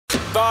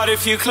But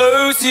if you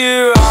close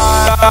your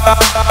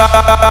eyes,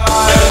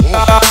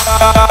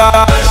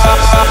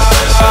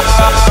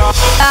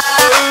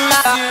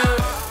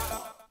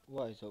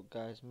 what is up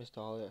guys,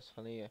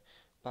 Mrhollyoaksfan here,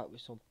 back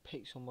with some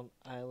PIXELMON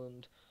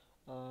Island.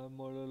 I'm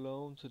all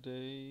alone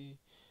today.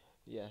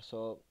 Yeah,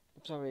 so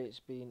sorry it's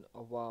been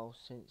a while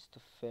since the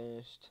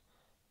first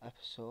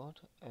episode.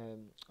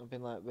 I've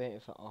been like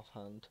waiting for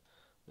offhand.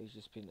 We've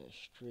just been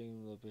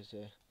extremely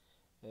busy.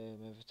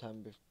 Every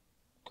time we've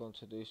gone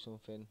to do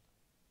something,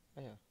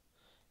 yeah,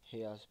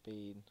 he has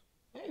been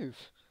move.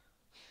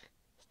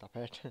 Stop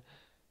it.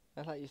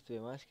 That used to be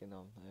my skin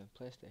on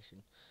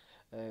PlayStation.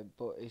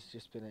 But it's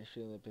just been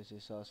extremely busy,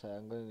 so I say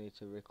I'm going to need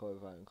to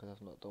record that because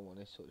I've not done one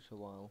in such a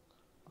while.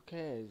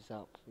 Okay,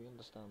 Zap, we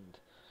understand.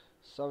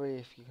 Sorry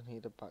if you can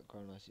hear the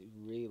background noise, it's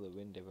really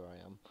windy where I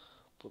am.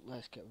 But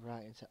let's get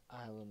right into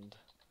Ireland.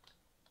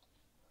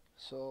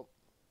 So,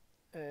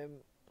 a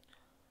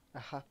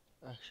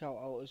shout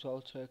out as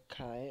well to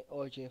Kai,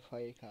 OJ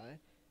Fire Kai.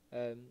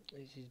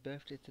 It's his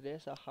birthday today,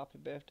 so happy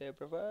birthday,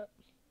 brother.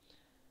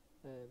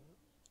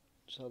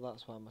 So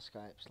that's why my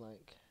Skype's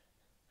like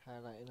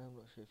highlighting. I'm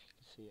not sure if you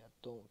can see it. I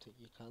don't think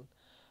you can.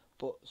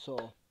 But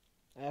so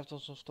I have done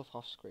some stuff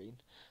off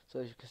screen. So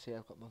as you can see,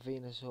 I've got my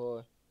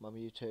Venusaur, my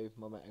Mewtwo,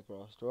 my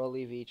Metagross. They're all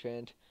EV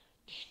trained.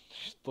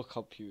 Look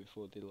how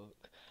beautiful they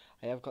look.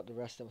 I have got the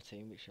rest of my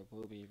team, which I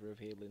will be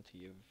revealing to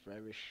you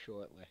very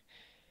shortly.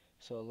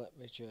 So let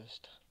me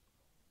just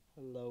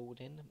load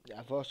in.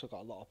 I've also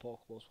got a lot of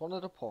Pokeballs. One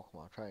of the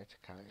Pokemon I tried to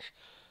catch,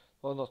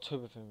 well, not two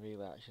of them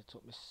really. Actually, it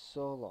took me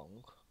so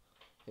long.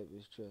 It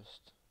was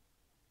just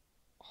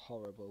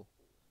horrible.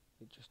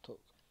 It just took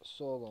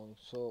so long.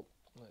 So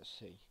let's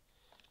see.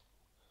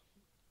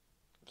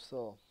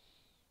 So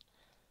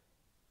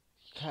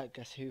you can't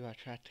guess who I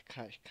tried to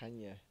catch, can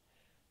you?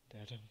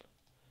 Dead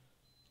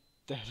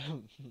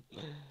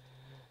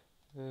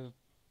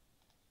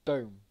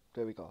boom.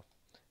 There we go.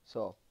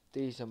 So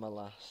these are my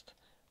last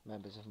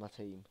members of my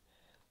team.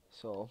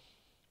 So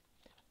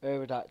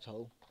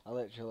Aerodactyl, I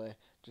literally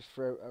just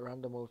threw a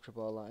random Ultra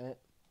Ball at it.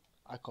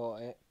 I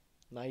caught it.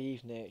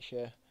 Naive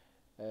nature.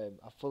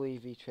 I fully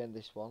EV trained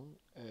this one.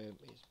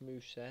 It's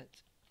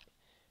moveset.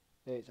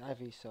 It's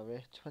IV,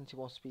 sorry.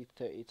 21 speed,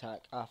 30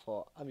 attack. I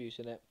thought, I'm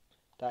using it.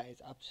 That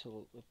is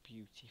absolutely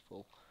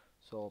beautiful.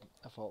 So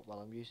I thought, well,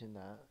 I'm using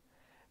that.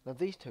 Now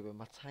these two are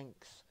my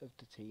tanks of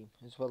the team,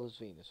 as well as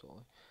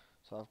Venusaur.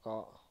 So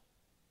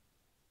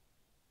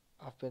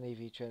I've been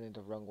EV training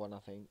the wrong one, I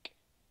think.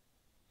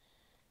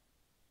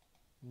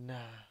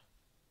 Nah.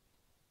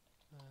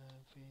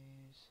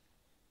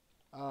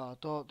 Oh,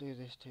 don't do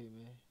this to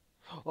me.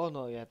 Oh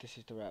no, yeah, this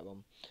is the right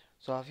one.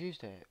 So I've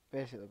used it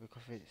basically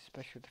because it's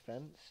special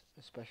defense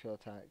and special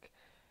attack.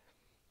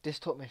 This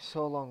took me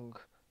so long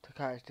to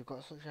catch. They've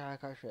got such a high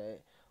catch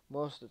rate.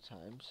 Most of the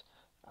times,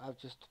 I've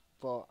just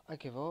thought I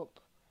give up,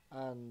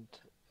 and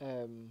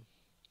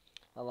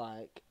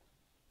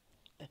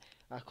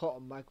I caught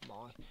a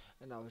Magmar,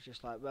 and I was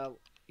just like, well,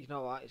 you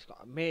know what? It's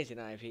got amazing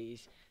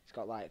IVs. It's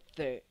got like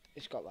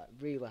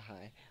really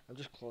high. I'm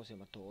just closing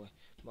my door.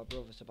 My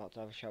brother's about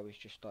to have a shower. He's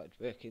just started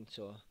working,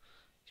 so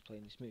he's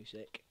playing his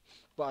music.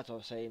 But as I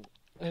was saying,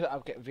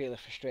 I'm getting really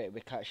frustrated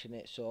with catching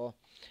it, so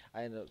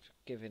I ended up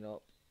giving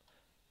up.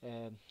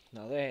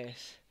 Now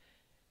this,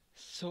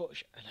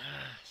 such an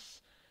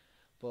ass.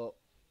 But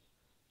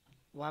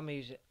why am I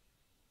using?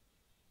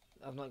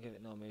 I've not given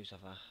it no moves,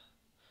 have I?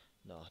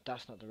 No,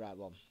 that's not the right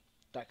one.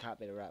 That can't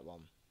be the right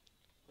one.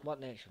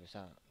 What nature was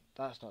that?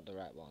 That's not the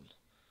right one.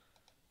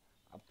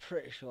 I'm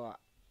pretty sure.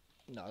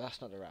 No, that's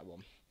not the right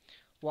one.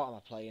 What am I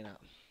playing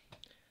at?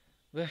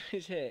 Where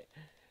is it?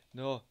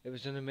 No, it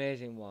was an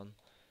amazing one.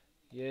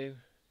 You?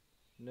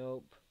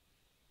 Nope.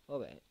 Oh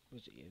wait,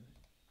 was it you?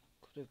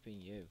 Could have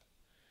been you.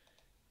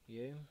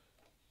 You?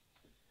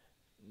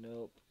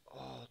 Nope.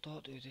 Oh,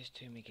 don't do this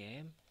to me,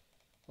 game.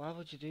 Why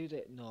would you do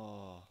that?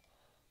 No.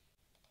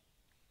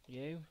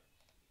 You?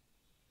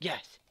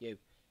 Yes, you.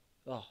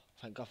 Oh,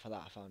 thank God for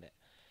that, I found it.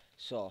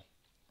 So,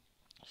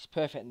 it's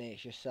perfect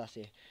nature,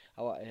 sassy.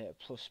 I wanted a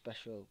plus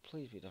special.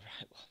 Please be the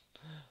right one.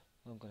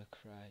 I'm gonna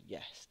cry.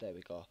 Yes, there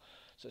we go.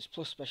 So it's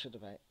plus special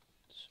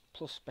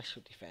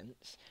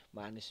defense,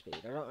 minus speed.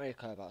 I don't really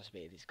care about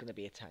speed. It's gonna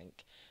be a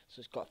tank. So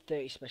it's got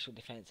 30 special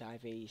defense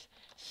IVs,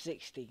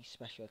 60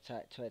 special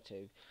attack,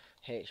 22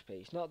 HP.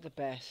 It's not the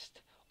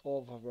best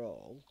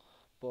overall,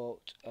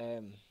 but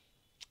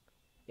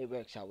it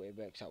works out. It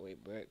works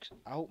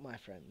out, my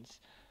friends.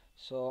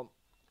 So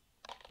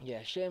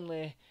yeah,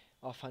 shamefully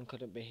our fan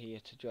couldn't be here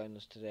to join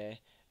us today.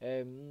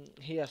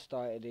 He has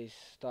started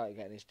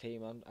getting his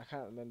team on. I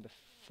can't remember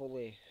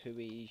fully who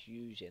he's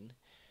using,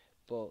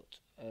 but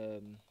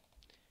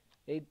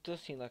it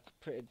does seem like a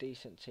pretty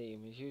decent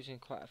team. He's using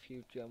quite a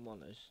few Gen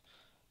 1ers,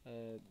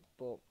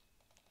 but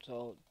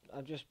so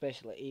I'm just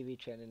basically EV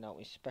training out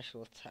in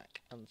special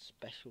attack and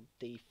special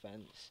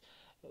defense.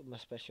 My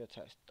special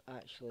attack's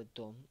actually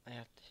done. I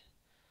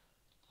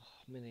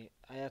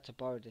had to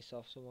borrow this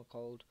off someone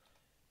called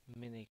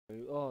Mini.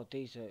 Oh,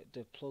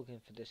 the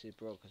plugin for this is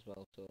broke as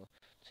well. So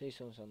see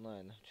someone's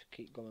online. I just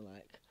keep going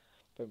like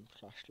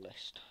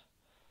list.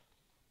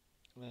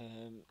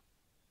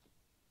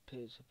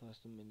 Pizza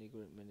pasta mini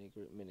group,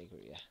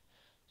 yeah.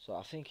 So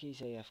I think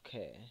he's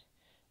AFK.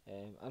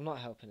 I'm not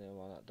helping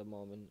anyone at the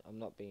moment. I'm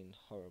not being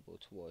horrible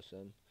towards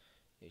them.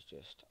 It's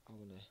just I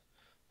wanna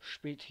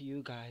speak to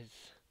you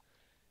guys.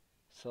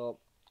 So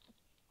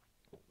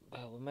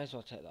well, we may as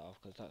well take that off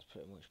because that's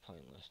pretty much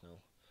pointless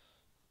now.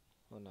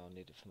 Oh no, I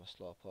need it for my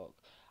slowpoke.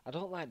 I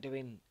don't like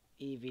doing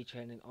EV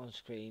training on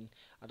screen.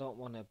 I don't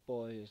want to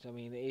bore you. I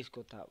mean, it is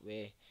good that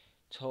way.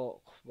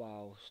 Talk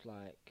whilst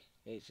like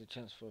it's a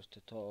chance for us to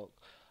talk.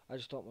 I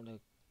just don't want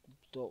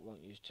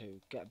you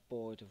to get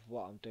bored of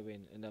what I'm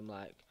doing and I'm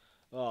like,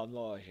 oh, I'm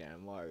not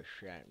ashamed,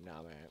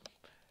 nah mate.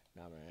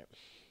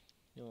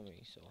 You know what I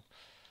mean? So,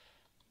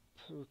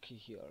 Pookie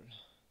here.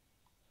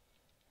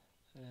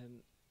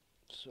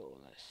 So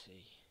let's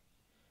see.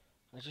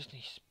 I just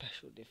need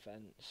special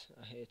defense.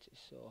 I hate it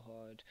so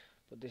hard,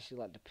 but this is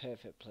like the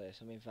perfect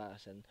place. I'm in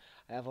Varson.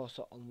 I have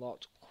also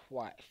unlocked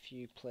quite a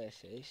few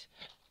places.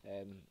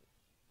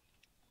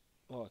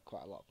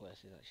 Quite a lot of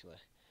places actually.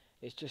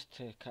 It's just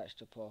to catch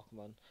the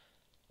Pokemon.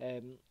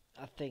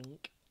 I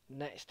think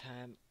next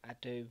time I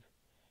do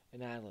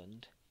an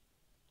island,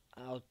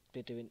 I'll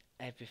be doing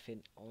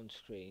everything on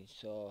screen.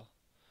 So,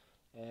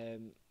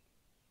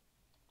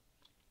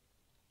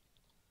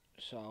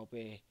 I'll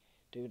be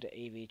doing the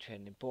EV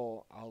training,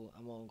 but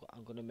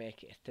I'm gonna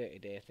make it a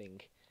 30-day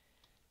thing.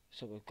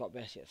 So we've got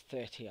basically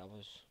 30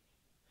 hours.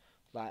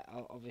 Like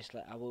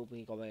obviously I will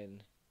be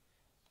going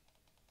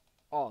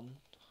on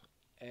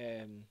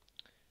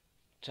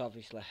to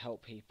obviously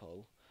help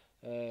people.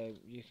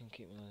 You can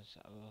keep my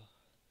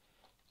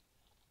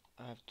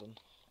I've done.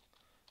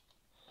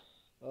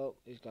 Oh,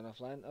 he's gone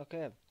offline.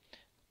 Okay,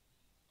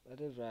 I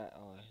did right.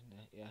 Oh,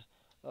 yeah.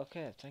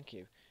 Okay, thank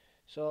you.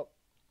 So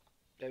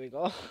there we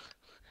go.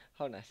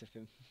 How nice of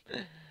him.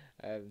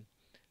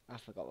 I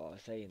forgot what I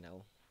was saying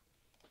now.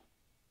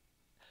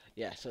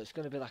 Yeah, so it's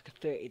gonna be like a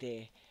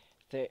 30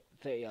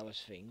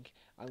 hours thing.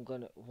 I'm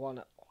gonna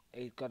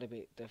It's gotta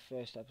be the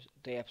first episode.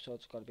 The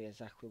episode's gotta be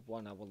exactly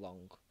 1 hour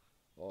long,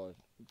 or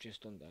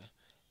just under.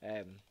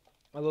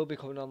 I will be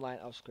coming online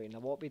off screen. I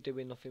won't be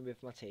doing nothing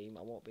with my team.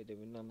 I won't be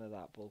doing none of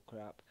that bull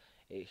crap.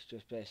 It's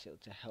just basically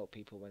to help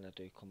people when I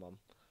do come on.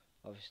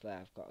 Obviously,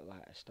 I've got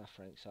like a staff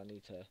rank, so I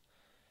need to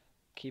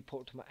keep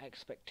up to my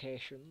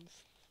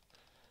expectations.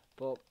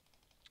 But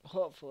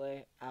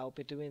hopefully, I'll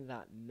be doing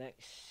that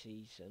next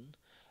season.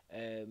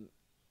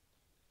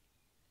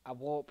 I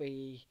won't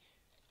be.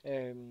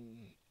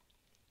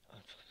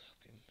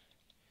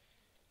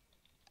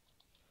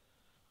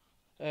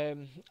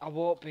 I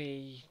won't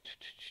be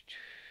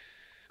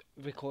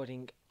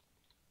recording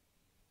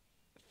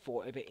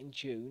for a bit in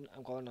June.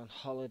 I'm going on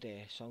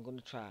holiday, so I'm going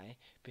to try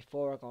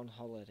before I go on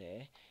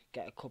holiday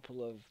get a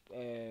couple of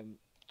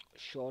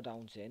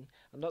showdowns in.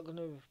 I'm not going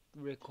to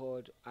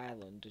record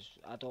Ireland as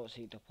I don't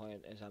see the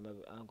point as I'm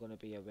going to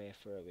be away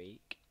for a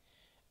week.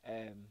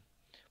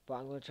 But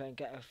I'm going to try and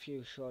get a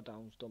few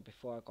showdowns done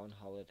before I go on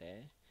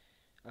holiday.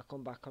 I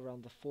come back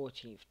around the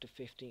 14th to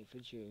 15th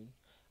of June.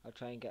 I'll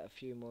try and get a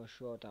few more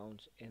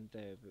showdowns in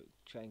there,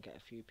 try and get a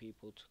few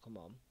people to come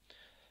on.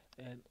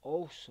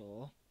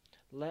 Also,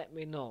 let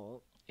me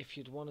know if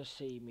you'd want to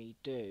see me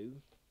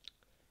do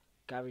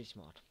Gary's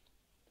mod.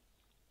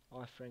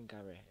 My friend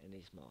Gary and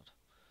his mod.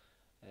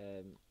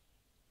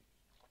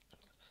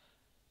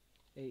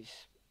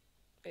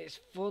 It's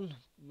fun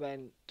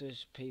when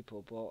there's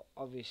people, but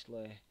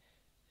obviously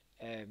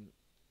a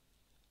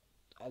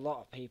lot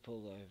of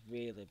people are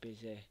really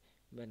busy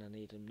when I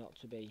need them not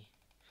to be.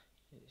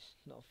 It's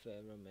not fair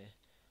on me.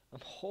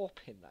 I'm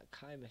hoping that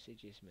Kai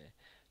messages me.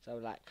 So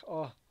I'm like,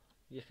 oh,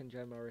 you can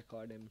join my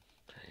recording.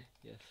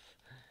 Yes.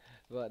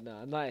 But no,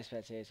 I'm not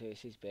expecting it to.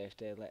 It's his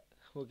birthday.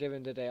 We'll give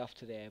him the day off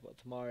today, but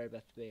tomorrow he'll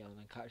have to be on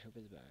and catch up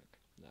his work.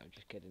 No, I'm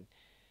just kidding.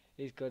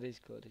 He's good. He's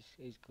good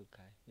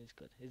guy. He's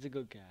good. He's a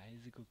good guy.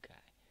 He's a good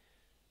guy.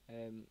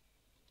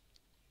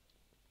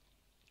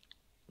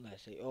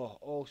 Let's see. Oh,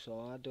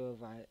 also, I do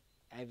invite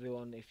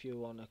everyone, if you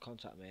want to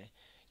contact me.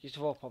 You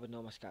have all probably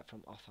know my Skype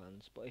from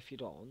offhands, but if you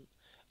don't,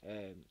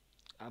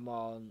 I'm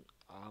on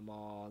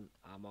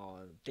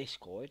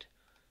Discord,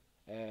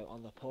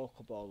 on the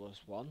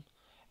Pokeballers one.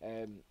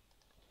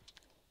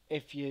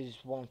 If you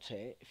want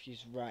it, if you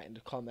write in the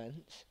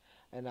comments,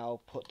 and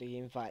I'll put the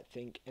invite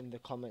thing in the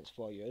comments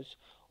for you,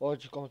 or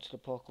just go to the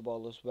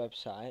Pokeballers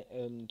website,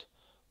 and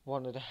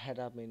one of the head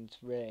admins,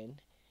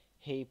 Rain,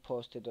 he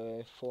posted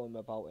a forum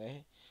about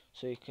it,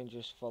 so you can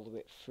just follow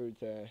it through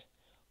there.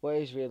 But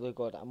it is really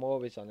good. I'm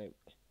always on it.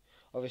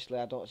 Obviously,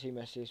 I don't see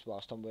messages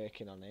whilst I'm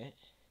working on it,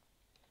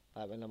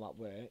 like when I'm at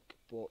work,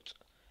 but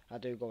I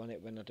do go on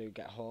it when I do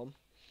get home,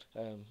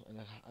 and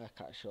I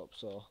catch up.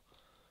 So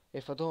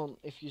if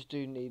you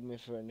do need me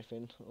for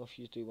anything, or if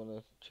you do want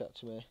to chat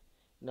to me,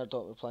 and I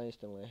don't reply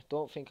instantly,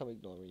 don't think I'm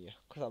ignoring you,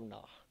 because I'm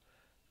not.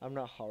 I'm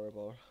not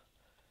horrible.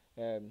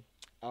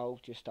 I'll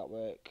just at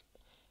work.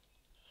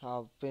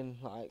 I've been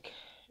like,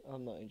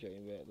 I'm not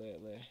enjoying it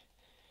lately,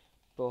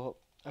 but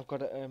I've got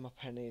to earn my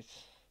pennies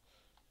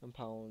and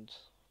pounds,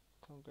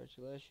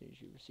 Congratulations,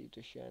 you received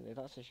a shiny.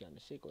 That's a shiny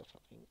Siglif, I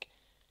think.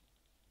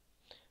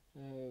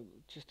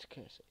 Just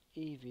in case,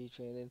 EV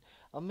training.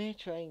 I may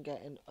try and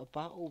get in a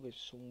battle with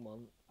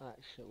someone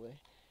actually,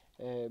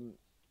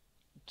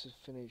 to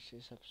finish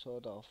this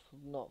episode off.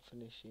 Not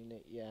finishing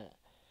it yet.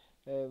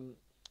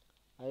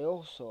 I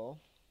also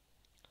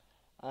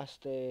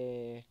asked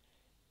did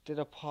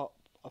a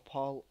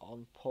poll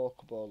on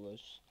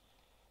Pokeballers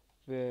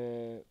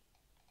where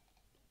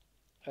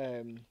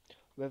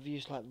whether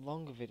you like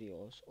longer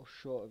videos or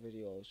shorter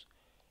videos.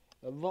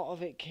 A lot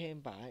of it came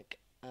back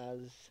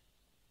as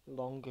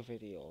longer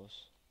videos,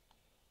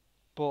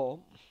 but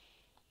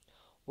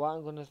what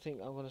I'm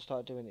gonna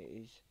start doing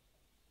is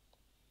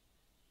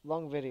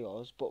long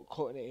videos but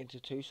cutting it into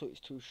two, so it's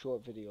two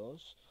short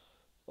videos,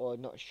 or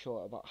not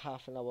short, about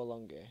half an hour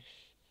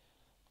longish.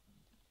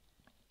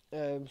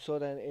 So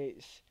then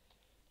it's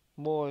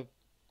more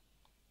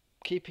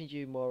keeping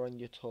you more on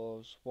your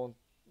toes, want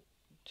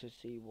to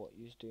see what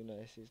you do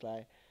next. It's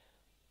like,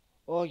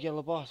 oh,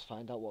 yellow boss,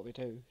 find out what we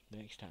do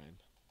next time.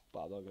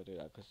 But I'm not gonna do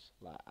that because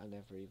like I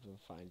never even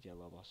find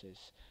yellow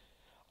bosses.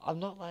 I'm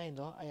not lying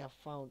though, I have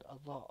found a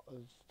lot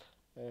of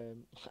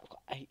I've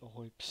got 8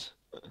 orbs.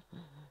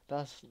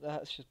 that's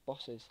just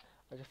bosses.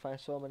 I just find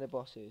so many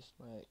bosses,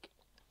 like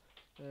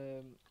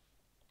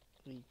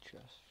lead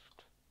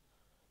chest.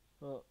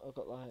 Well, I've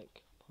got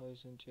like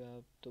poison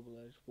jab, double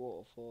edge,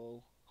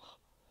 waterfall.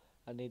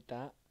 I need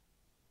that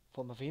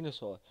for my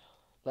Venusaur.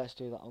 Let's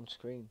do that on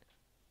screen.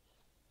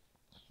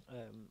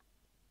 Venusaur.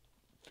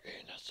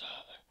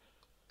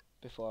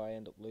 Before I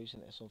end up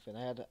losing it or something.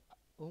 I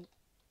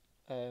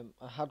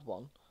had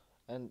one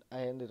and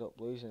I ended up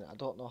losing it. I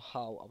don't know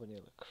how. I was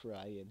nearly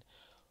crying.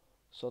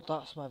 So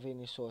that's my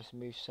Venusaur's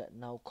moveset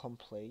now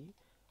complete.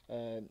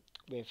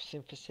 With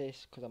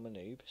Synthesis because I'm a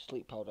noob,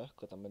 Sleep Powder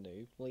because I'm a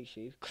noob, Leech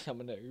Seed because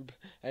I'm a noob,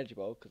 Energy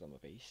Ball because I'm a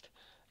beast.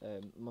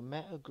 My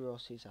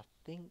Metagrosses I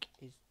think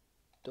is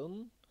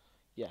done.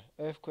 Yeah,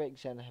 Earthquake,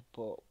 Zen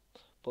Headbutt,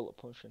 Bullet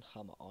Punch and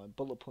Hammer on.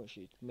 Bullet Punch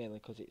is mainly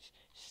because it's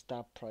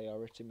stab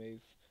priority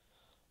move.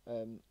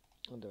 And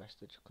the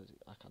rest is because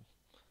I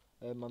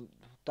can.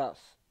 That's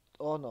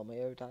oh no, my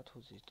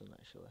Aerodactyls is done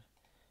actually.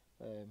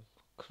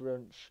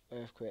 Crunch,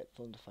 Earthquake,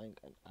 Thunderfang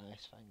and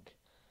Ice Fang.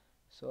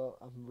 So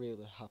I'm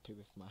really happy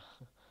with my.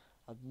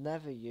 I've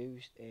never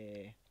used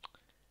a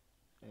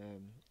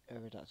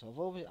Aerodactyl.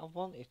 I've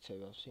wanted to.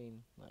 I've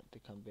seen like they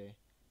can be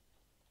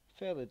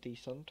fairly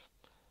decent,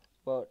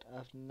 but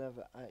I've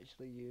never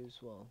actually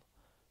used one.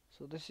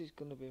 So this is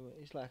gonna be.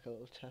 It's like a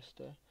little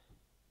tester.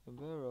 And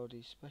where are all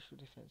these special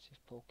defensive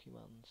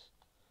Pokemons?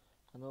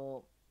 I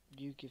know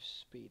you give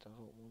speed. I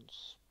don't want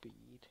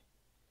speed.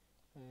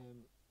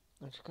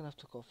 I'm just gonna have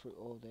to go through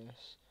all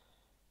this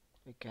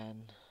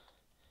again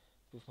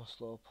with my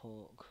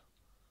Slowpoke.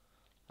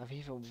 I've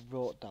even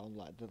wrote down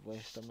like the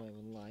list. I'm not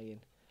even lying.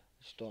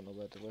 I just don't know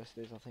where the list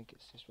is. I think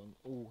it's this one.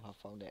 Oh, I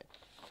found it.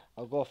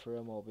 I'll go through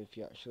them all with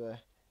you actually.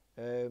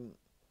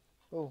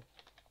 Oh,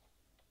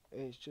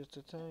 it's just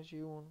a text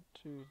you want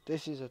to.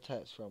 This is a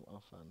text from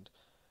our friend.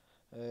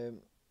 I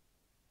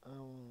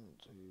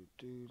want to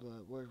do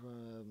like where's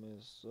my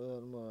miss?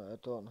 I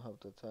don't have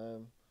the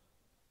time.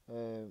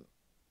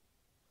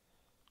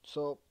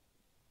 So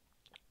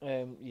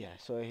yeah,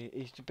 so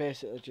he's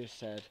basically just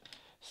said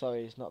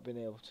sorry he's not been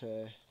able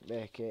to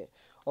make it.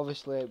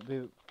 Obviously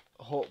we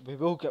hope we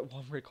will get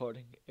one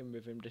recording in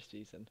with him this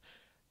season.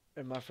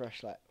 And my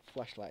flashlight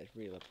is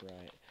really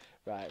bright.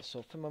 Right,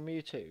 so for my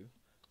Mewtwo,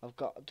 I've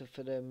got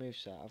for the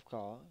moveset I've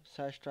got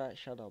Side Strike,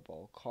 Shadow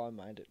Ball, Calm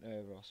Mind and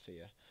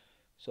Neurosphere.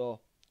 So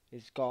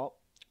he's got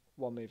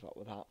one move up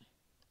with that,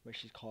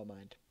 which is Calm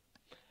Mind.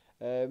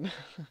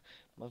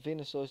 My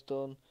Venusaur's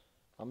done,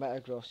 my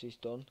Metagross is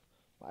done,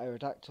 my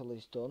Aerodactyl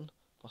is done,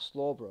 my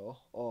Slowbro,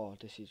 oh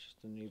this is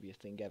just the noobiest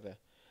thing ever.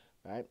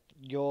 Right,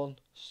 Yawn,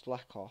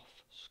 Slack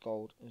Off,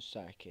 Scold and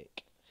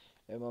Psychic.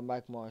 And my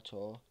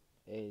Magmortar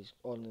is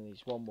only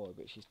needs one more,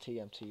 which is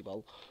TM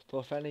Ball. So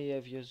if any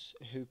of you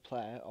who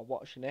play are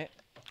watching it,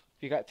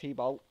 if you get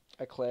T-Ball,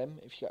 I claim.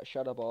 If you get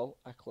Shadow Ball,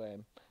 I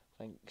claim.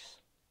 Thanks.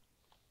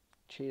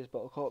 Cheers,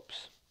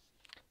 Buttercups.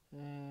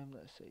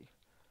 Let's see.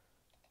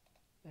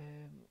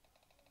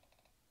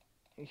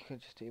 You can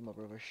just hear my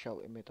brother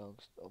shouting me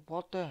dogs.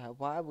 What the hell?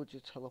 Why would you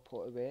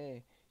teleport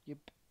away? You're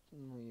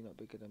not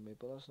bigger than me,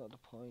 but that's not the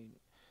point.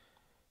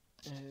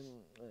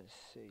 Let's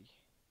see.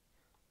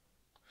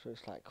 So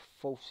it's like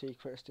full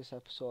secrets this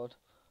episode.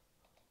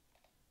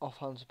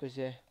 Offhand's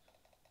busy.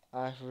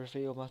 I've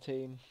revealed my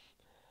team.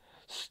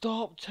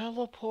 Stop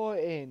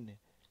teleporting!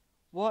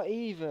 What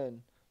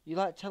even? You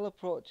like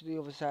teleport to the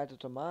other side of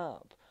the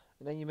map,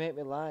 and then you make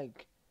me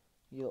lag.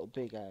 You little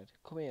big head.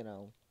 Come here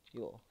now.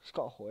 He's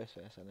got a horse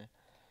face, hasn't he?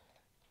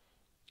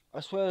 I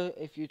swear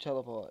if you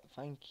teleport,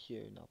 thank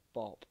you. Now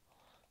bop.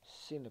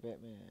 Sin a bit,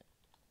 mate.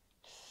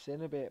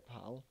 Sin a bit,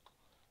 pal.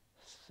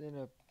 Sin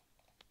a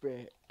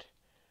bit.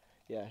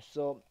 Yeah,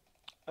 so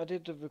I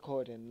did the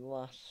recording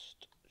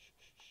last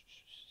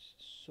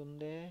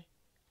Sunday.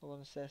 I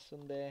want to say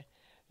Sunday.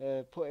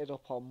 Put it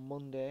up on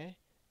Monday.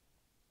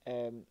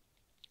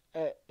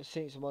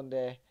 Since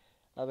Monday,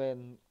 I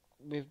mean,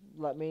 we've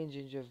like me and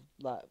Ginger have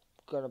like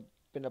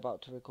been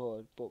about to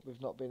record, but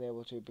we've not been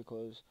able to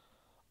because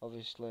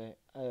obviously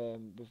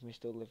with me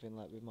still living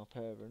like with my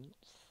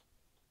parents.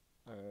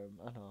 I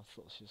know I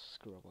thought she was a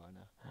screw by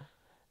now.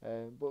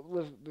 But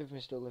with me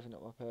still living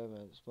at my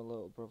parents, my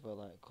little brother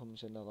like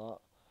comes in a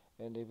lot,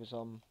 and he was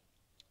on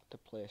the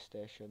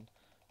PlayStation,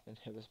 and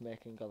he was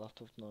making a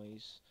lot of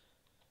noise.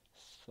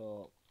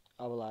 So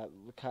I was like,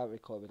 we can't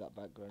record with that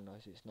background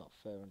noise. It's not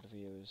fair on the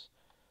viewers.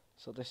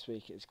 So this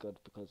week it's good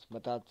because my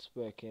dad's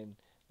working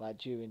like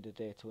during the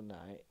day till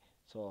night.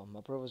 So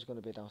my brother's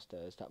gonna be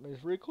downstairs. That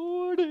means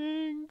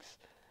recordings.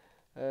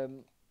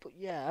 But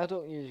yeah, I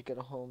don't usually get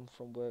home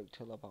from work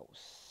till about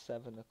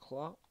 7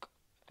 o'clock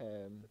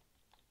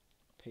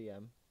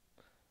p.m.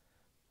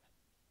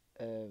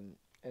 And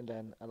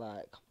then I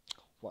like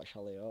watch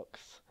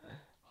Hollyoaks.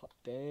 Hot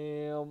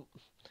damn,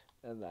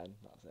 and then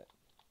that's it.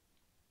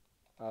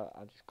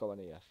 I just go on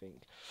here,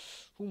 think,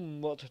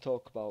 what to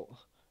talk about.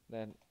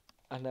 Then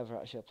I never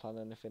actually plan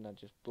anything. I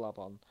just blab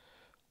on.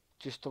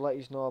 Just to let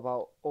you know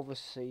about other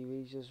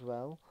series as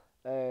well.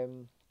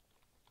 The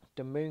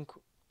Moon,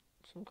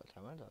 some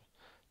goddamn I don't.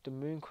 The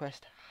Moon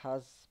Quest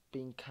has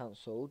been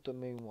cancelled. The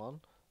Moon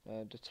one,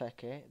 the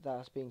Techie,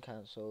 that's been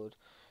cancelled.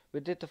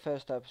 We did the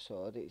first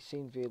episode. It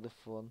seemed really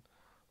fun,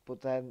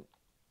 but then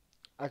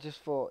I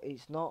just thought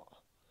it's not.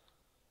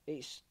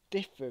 It's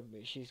different,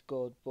 which is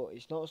good, but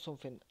it's not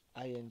something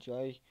I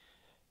enjoy.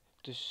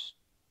 There's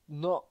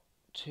not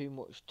too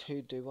much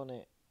to do on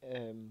it.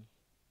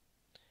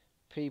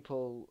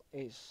 People,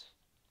 it's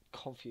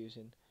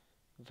confusing,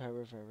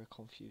 very very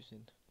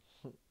confusing.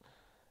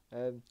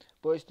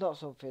 But it's not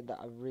something that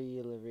I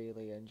really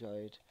really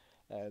enjoyed.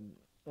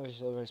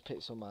 Obviously, there's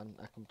PIXELMON.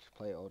 I can just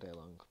play it all day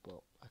long,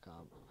 but I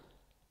can't.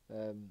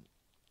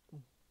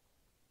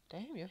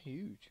 Damn, you're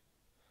huge.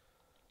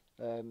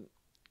 Um,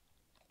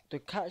 the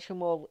Catch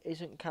 'Em All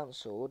isn't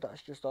cancelled.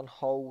 That's just on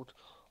hold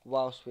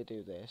whilst we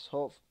do this.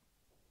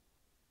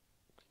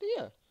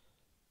 Yeah.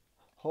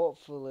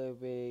 Hopefully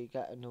we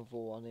get another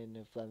one in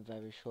of them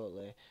very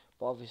shortly.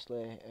 But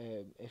obviously,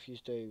 if you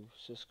do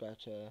subscribe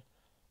to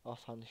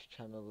Offhand's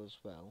channel as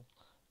well,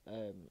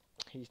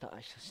 he's not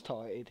actually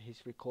started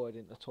his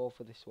recording at all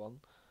for this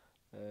one.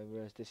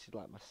 Whereas this is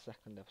like my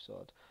second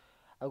episode.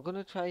 I'm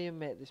gonna try and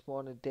make this more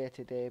on a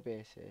day-to-day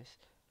basis.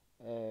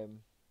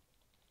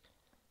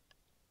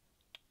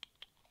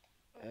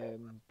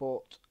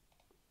 But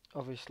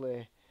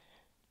obviously,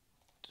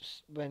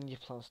 when you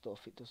plan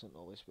stuff, it doesn't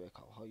always work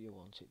out how you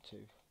want it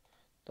to.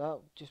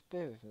 Just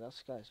bear with me. That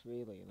sky's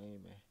really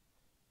annoying me.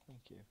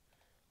 Thank you.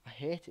 I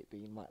hate it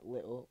being like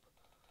lit up.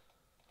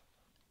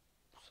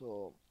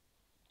 So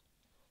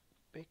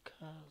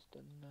because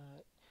the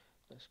night.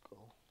 Let's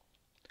go.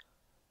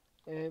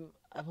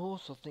 I'm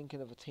also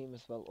thinking of a team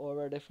as well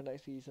already for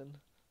next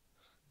season.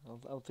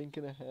 I'm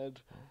thinking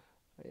ahead.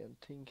 I am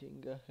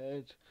thinking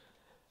ahead.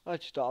 I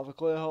just don't have a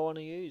clue how I want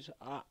to use.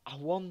 I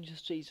want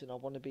this season. I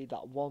want to be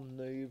that one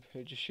noob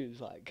who just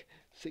shoots like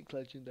 6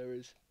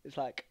 legendaries. It's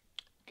like,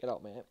 get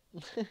out, mate.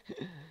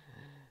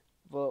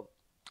 But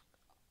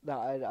that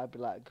I'd be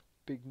like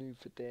big noob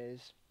for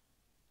days.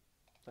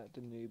 Like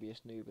the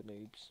noobiest noob of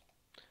noobs.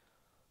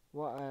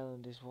 What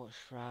island is what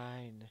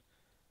shrine?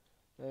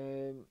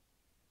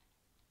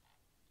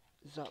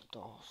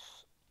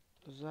 Zapdos.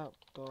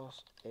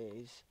 Zapdos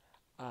is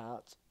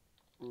at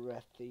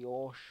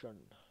Mrhollyoaksfan.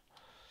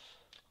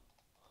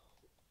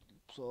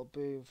 So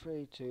boom,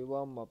 3, 2,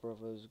 1, my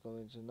brother's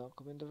going to not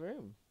come in the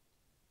room.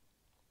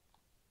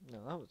 No,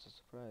 that was a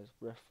surprise.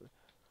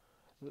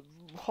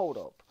 Hold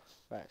up.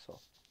 Right, so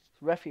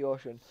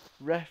Mrhollyoaksfan.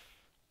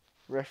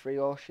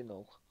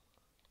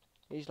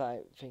 He's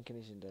like thinking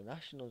he's in the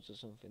nationals or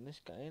something,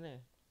 this guy,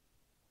 innit?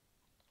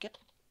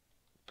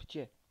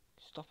 But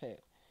stop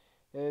it.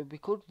 We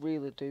could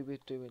really do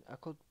with doing, I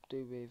could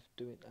do with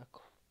doing a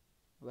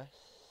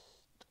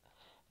quest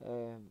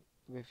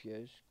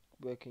reviews.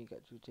 Where can you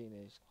get routine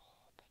is?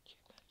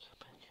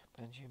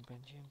 Benji.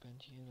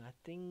 I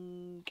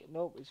think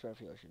nope, it's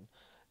Mrhollyoaksfan.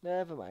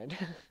 Never mind.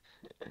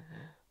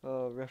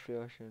 Oh,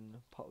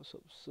 Mrhollyoaksfan pops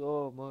up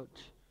so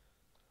much.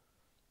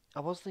 I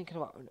was thinking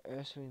about an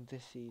Ursaring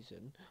this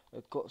season,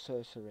 a Guts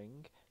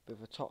Ursaring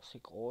with a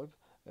toxic orb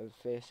and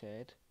face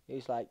aid.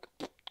 He's like,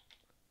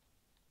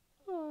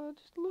 oh,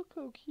 just look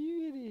how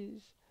cute it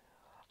is.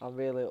 I'm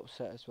really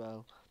upset as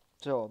well.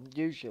 So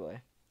usually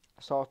I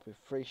start with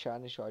 3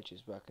 shiny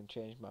charges where I can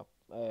change my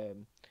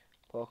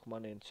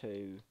Pokemon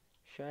into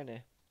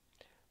shiny.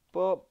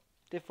 But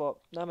they thought,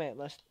 nah mate,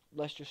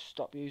 let's just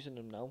stop using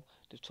them now.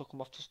 They've took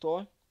them off the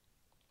store.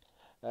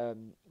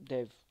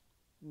 They've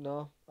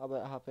no, I'm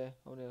not happy.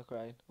 I'm nearly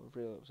crying. I'm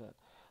really upset.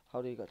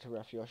 How do you get to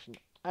Mrhollyoaksfan?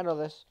 I know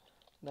this.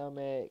 Now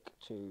make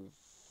to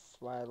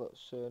Violet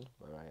Sun,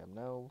 where I am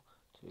now,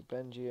 to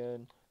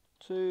Benjian,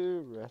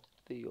 to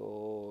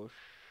Mrhollyoaksfan.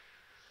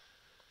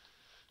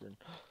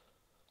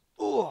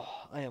 Oh,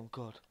 I am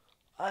good.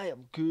 I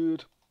am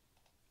good.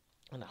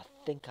 And I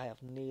think I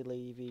have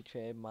nearly EV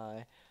trained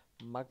my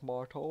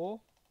Magmortar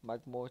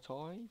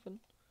even.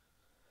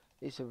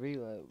 It's a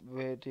real,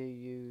 where do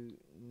you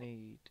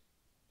need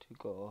to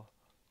go.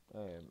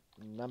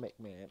 Namek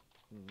mate.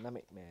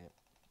 Namek mate.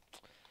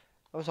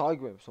 I was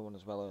arguing with someone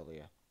as well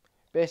earlier.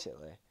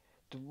 Basically,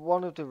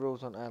 one of the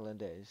rules on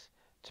Island is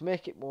to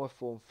make it more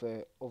fun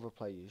for other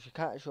players. You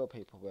can't show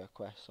people where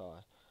quests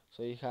are,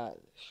 so you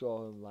can't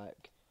show them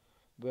like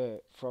we're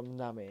from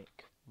Namek,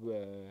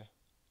 we're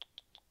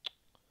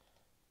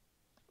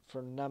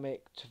from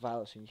Namek to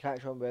Valacin. You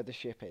can't show them where the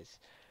ship is.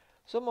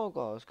 Some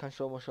Mongols can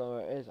show them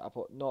where it is. I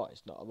put no,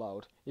 it's not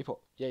allowed. He put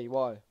yeah you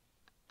are.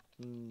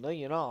 No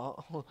you're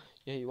not.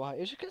 Yeah you are.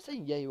 He just kept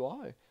saying yeah you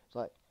are. It's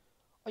like,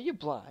 are you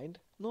blind?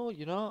 No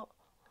you're not.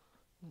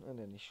 And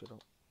then he shut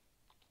up.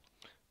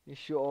 He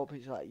shut up.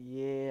 He's like,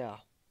 yeah,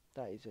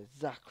 that is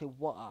exactly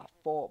what I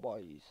thought,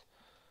 boys.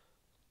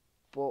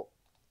 But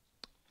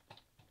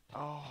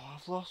oh,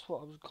 I've lost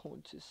what I was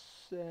going to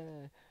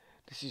say.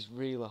 This is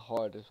really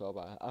hard as well,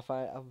 but I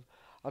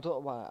don't know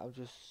why. I'm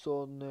just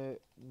so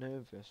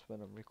nervous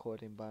when I'm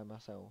recording by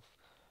myself.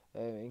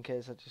 In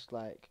case I just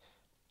like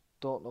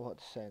don't know what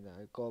to say now,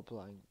 I go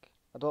blank.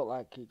 I don't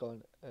like keep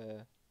going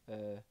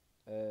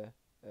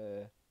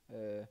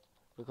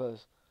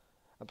because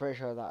I'm pretty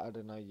sure that I'd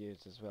annoy you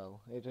as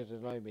well. It would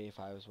annoy me if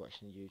I was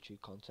watching YouTube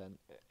content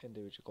and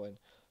they were just going.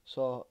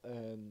 So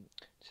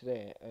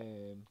today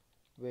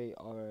we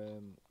are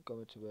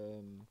going to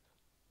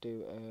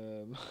do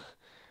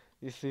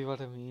you see what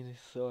I mean? It's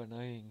so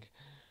annoying.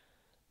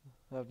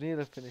 I've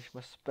nearly finished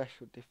my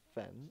special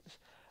defense,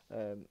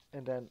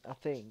 and then I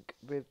think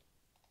with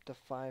the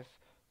 5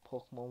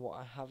 Pokemon what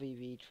I have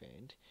EV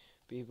trained,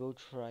 we will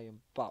try and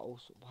battle.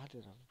 Why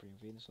did I bring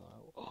Venusaur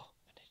out? Oh,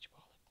 an Edge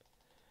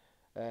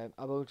Ball.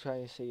 I will try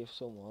and see if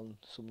some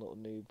little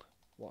noob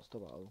wants to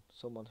battle,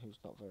 someone who's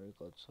not very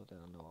good, so then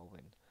I know I'll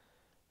win.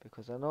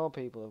 Because I know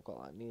people have got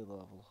like near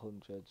level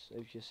hundreds.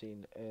 If you've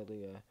seen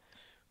earlier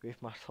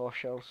with my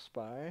social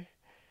spy,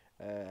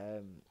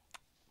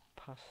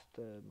 Pasta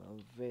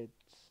man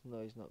vids.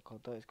 No, he's not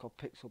called that. It's called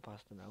Pixel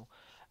Pasta now.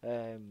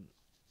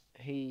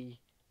 He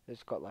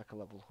has got like a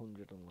level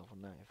 100 and level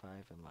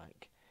 95 and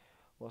like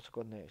what's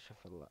good nature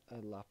for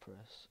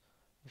Lapras.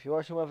 If you're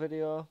watching my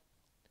video,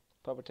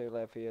 probably too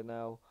late for you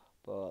now,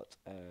 but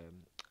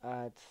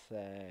I'd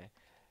say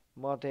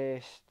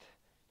modest.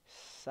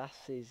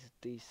 Sassy's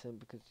decent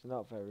because they're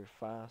not very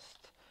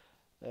fast.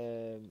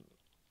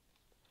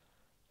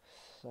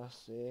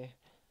 Sassy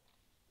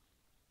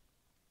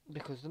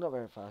because they're not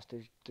very fast.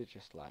 They're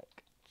just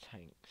like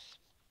tanks.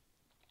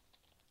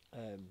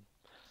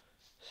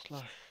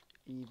 Slash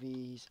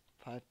EVs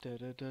 5.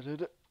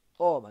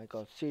 Oh my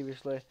god!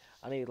 Seriously,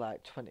 I need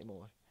like 20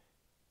 more.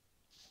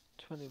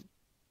 20.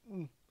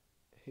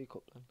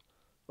 Hiccup then.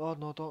 Oh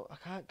no! Don't! I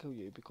can't kill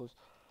you because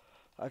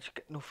I just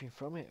get nothing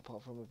from it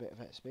apart from a bit of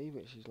XP,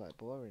 which is like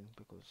boring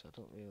because I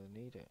don't really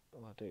need it.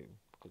 Oh, I do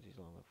because he's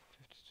on level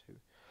 52.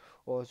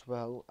 Or as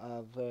well,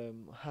 I've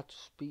had to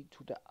speak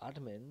to the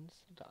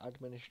admins, the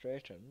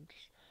administrations,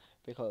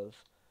 because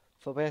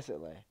so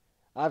basically,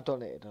 I've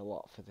donated a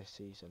lot for this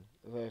season,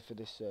 for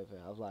this survey.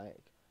 I've like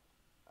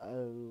a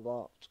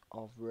lot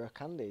of rare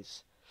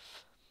candies.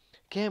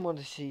 Came on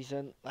the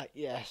season, like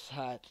yes,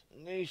 had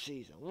new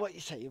season. What you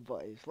saying,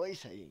 boys? What you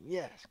saying?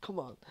 Yes, come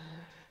on.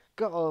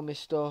 Got all my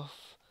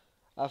stuff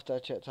after I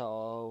checked out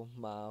all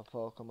my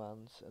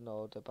Pokemons and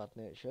all the bad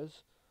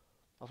natures.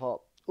 I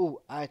thought,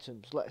 oh,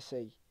 items, let's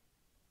see.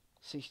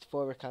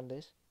 64 rare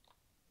candies.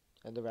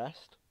 And the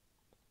rest?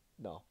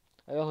 No.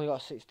 I only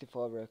got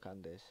 64 rare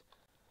candies.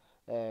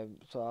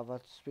 So I've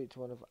had to speak to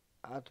one of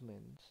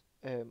admins.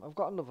 I've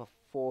got another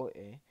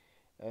 40,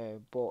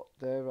 but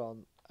they're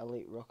on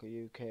Elite Rocker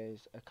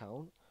UK's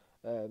account.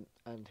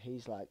 And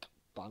he's like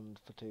banned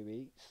for 2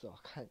 weeks, so I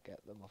can't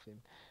get them off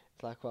him.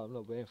 It's like, well, I'm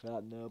not waiting for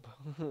that nub.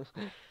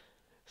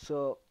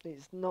 So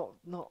it's not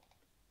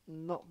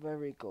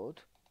very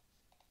good.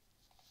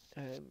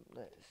 Let's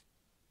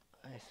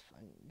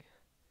think.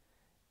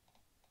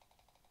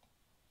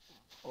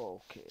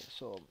 Okay,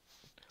 so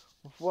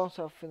once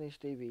I've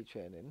finished DV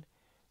training,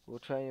 we'll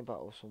try and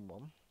battle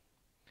someone.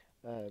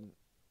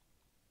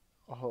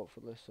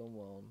 Hopefully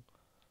someone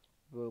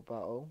will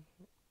battle,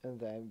 and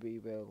then we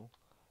will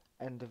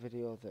end the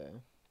video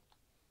there.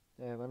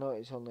 I know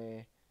it's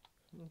only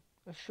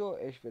a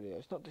shortish video.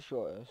 It's not the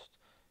shortest.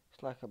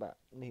 It's like about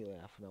nearly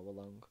half an hour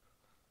long.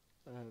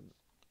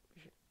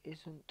 Which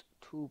isn't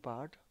too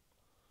bad.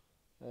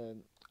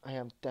 I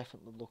am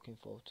definitely looking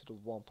forward to the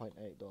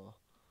 1.8 though.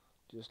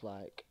 Just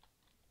like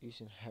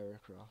using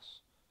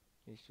Heracross.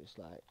 It's just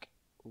like,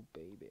 oh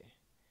baby.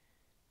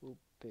 Oh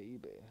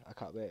baby. I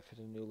can't wait for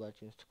the new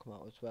legends to come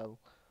out as well.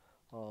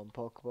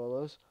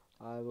 Pokeballers.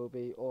 I will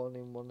be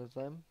owning one of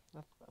them.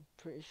 I'm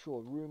pretty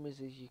sure. Rumours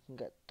is you can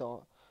get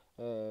Palkia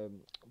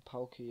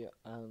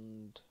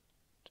and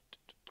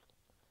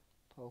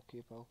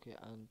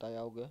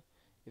Dialga.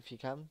 If you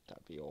can,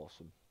 that'd be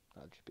awesome.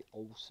 That'd just be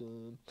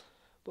awesome.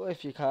 But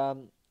if you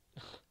can't,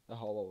 the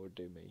whole would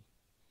do me.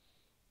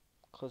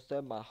 Cause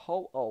they're my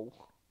whole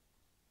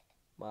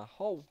my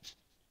whole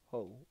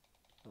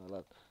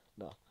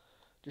no.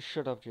 Just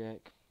shut up,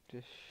 Jake.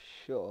 Just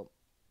shut up.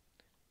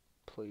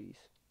 Please.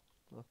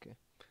 Okay.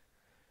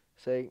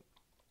 See,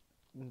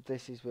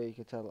 this is where you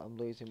can tell I'm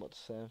losing what to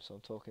say, so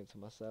I'm talking to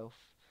myself.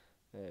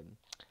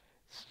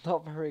 It's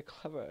not very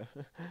clever.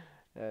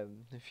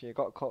 If you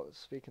got caught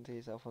speaking to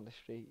yourself on the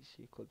streets,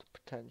 you could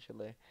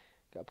potentially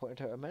get put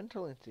into a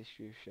mental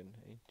institution.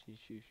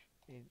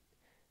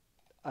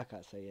 I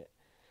can't say it.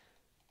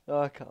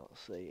 I can't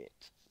say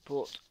it.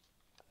 But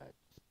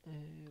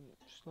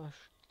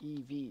slash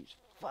EVs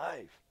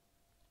 5.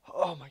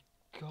 Oh my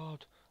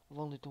god, I've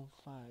only done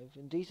 5,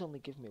 and these only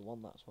give me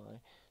 1. That's why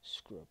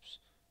scrubbers.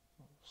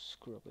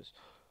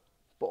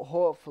 But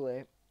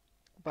hopefully,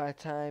 by the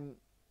time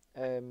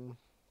um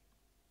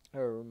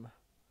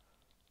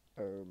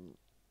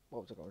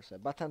what was I going to say?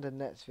 By the time the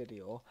next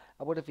video,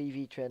 I would have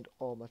EV trained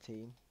all my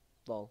team.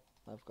 Lol,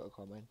 I've got a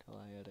comment. Oh,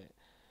 I heard it.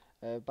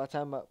 By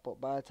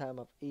the time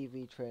I've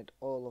EV trained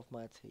all of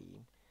my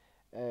team,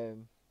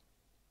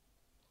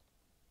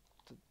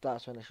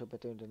 that's when I should be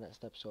doing the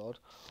next episode.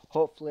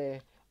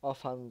 Hopefully,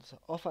 offhand,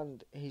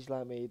 he's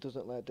like me. He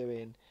doesn't like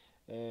doing,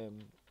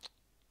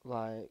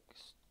 like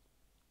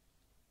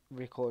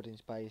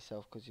recordings by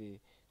himself because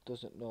he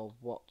doesn't know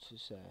what to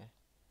say.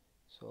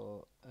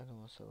 So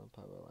anyone selling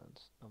power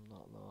lines? I'm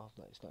not. No,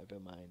 it's not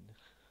even mine.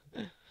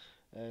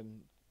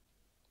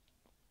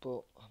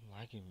 But I'm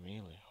lagging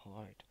really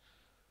hard.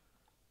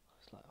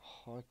 It's like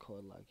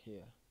hardcore lag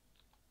here,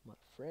 my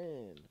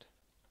friend.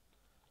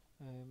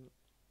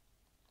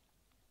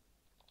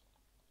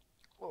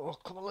 Oh,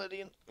 come on,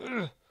 Lydian.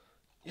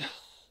 Yes.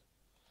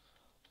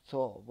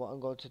 So what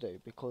I'm going to do,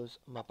 because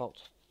I'm about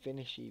to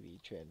finish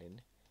EV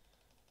training,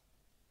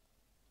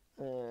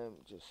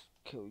 just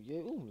kill you.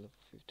 Ooh, level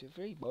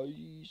 53,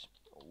 boys.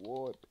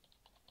 Warp.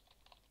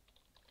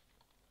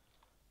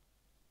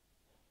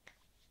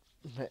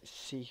 Let's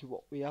see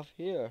what we have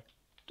here.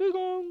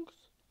 Dugongs,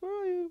 where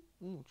are you?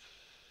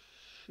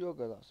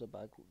 Sugar, that's a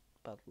bad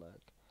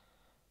lag.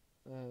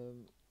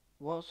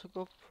 What's a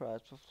good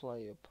price for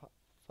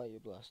Fire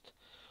Blast?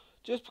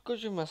 Just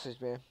because you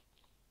messaged me,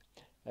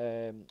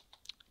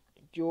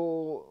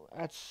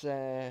 I'd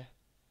say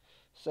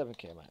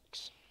 7k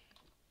max.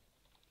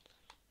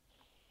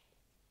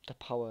 The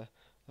power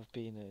of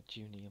being a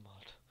junior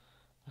mod.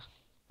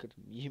 Could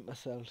mute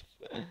myself.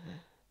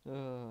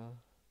 I'm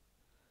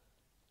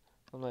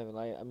not even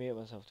lying, I muted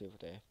myself the other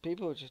day.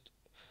 People just,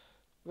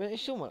 when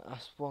someone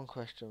asks one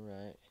question,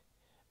 right,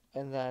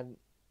 and then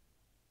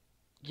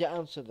you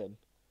answer them,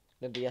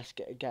 then they ask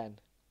it again,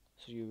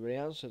 so you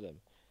re-answer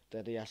them,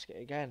 then they ask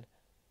it again.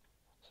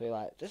 So you're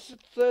like, this is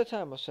the 3rd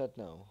time I've said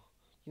no.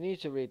 You need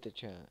to read the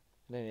chat.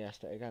 And then he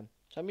asked it again.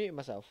 So I muted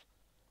myself.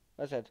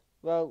 I said,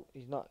 well,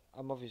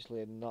 I'm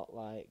obviously not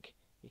like,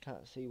 you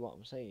can't see what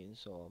I'm saying,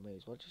 so I may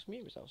as well just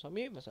mute myself. So I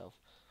muted myself.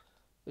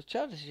 The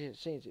childish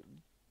scenes, it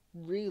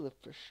really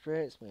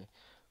frustrates me.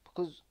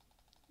 Because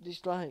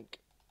it's like,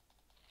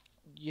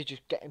 you're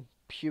just getting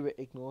pure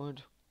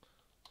ignored.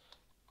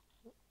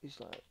 It's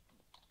like,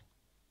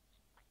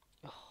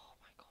 oh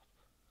my god.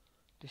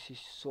 This is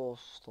so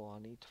slow. I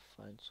need to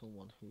find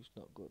someone who's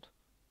not good.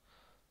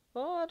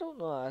 Oh, I don't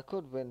know. I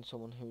could win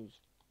someone who's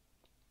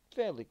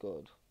fairly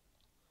good.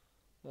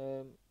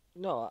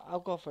 No, I'll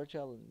go for a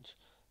challenge.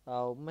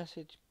 I'll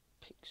message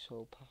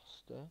Pixel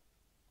Pasta.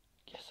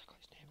 Yes, I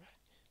got his name right.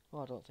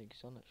 Oh, I don't think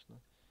he's on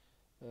actually.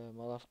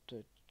 I'll have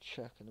to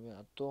check in a minute.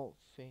 I don't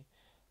think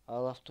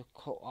I'll have to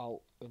cut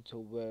out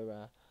until we're.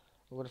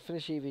 I'm gonna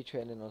finish EV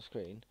training on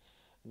screen,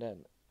 and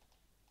then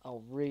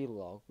I'll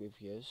relog with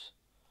yous.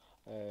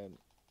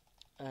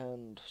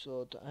 And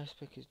so the ice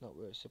pick is not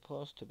where it's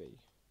supposed to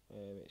be.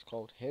 It's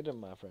called hidden,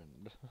 my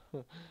friend.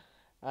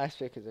 Ice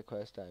pick is a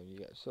quest time. You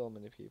get so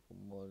many people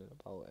moaning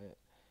about it.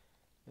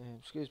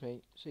 Excuse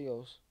me,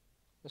 CEOs.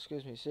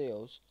 Excuse me,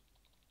 CEOs.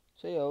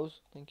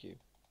 CEOs, thank you.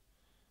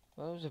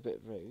 Well, that was a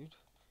bit rude.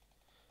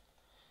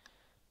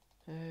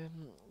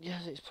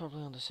 Yes, it's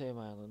probably on the same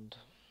island.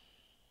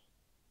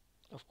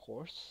 Of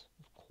course,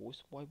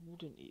 why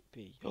wouldn't it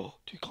be? Oh,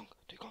 Dugong.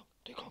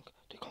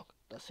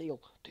 That's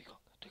seal. Dugong.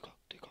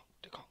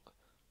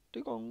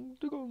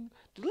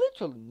 They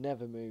literally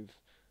never move.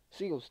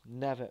 Seals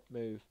never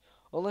move.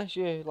 Unless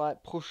you,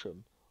 like, push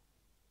them.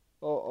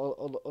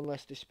 Or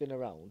unless they spin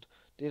around.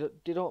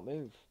 They don't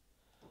move.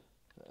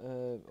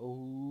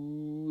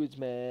 Oh, it's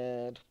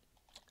mad.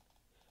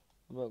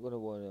 I'm not gonna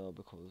warn her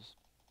because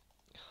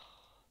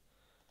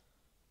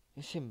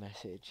it's a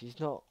message. He's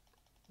not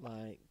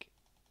like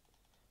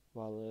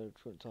Valor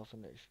trumped off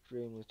an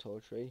extremely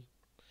tall tree.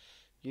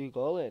 You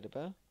go, lady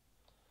bear.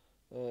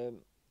 Oh,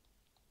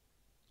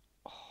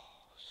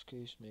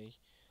 excuse me.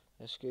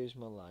 Excuse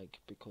my lag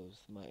because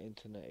my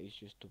internet is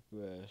just the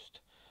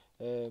worst.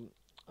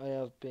 I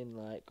have been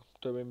like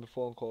doing my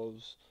phone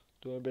calls,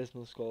 doing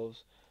business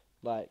calls,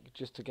 like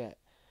just to get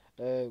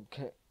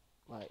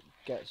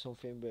get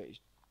something, but it's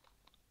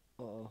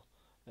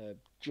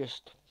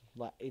just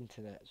like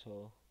internet.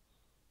 So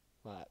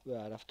like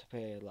I'd have to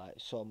pay like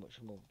so much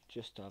a month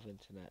just to have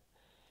internet.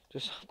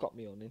 Just I've got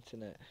my own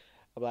internet.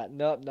 I'm like,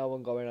 nope, no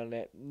one going on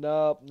it.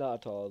 Nope, not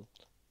at all.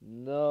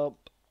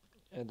 Nope.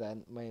 And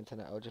then my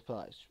internet will just be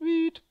like,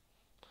 sweet.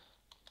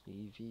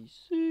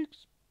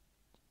 EV6.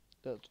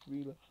 That's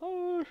really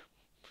harsh.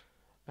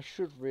 I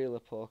should really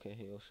poke a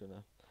heel,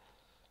 shouldn't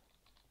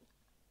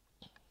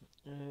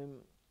I?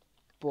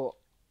 But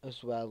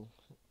as well,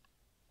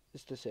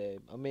 it's the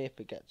same. I may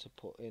forget to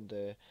put in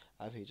the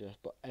IP address,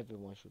 but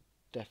everyone should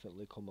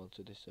definitely come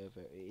onto this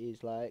server. It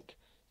is like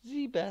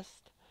the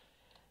best.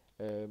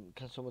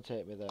 Can someone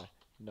take me there?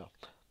 No.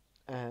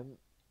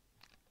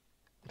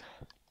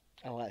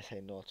 I like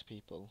saying no to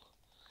people.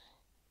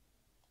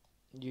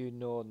 You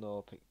know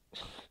no.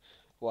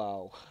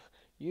 Wow.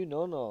 You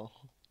know no.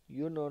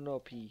 You know no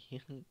P.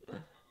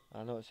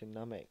 I know it's in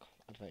Namek.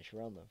 Adventure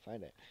around them.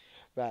 Find it.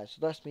 Right.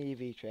 So that's me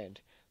EV trained.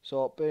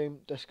 So boom.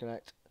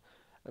 Disconnect.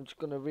 I'm just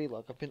gonna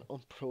relog. I've been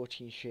on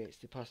protein shakes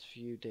the past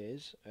few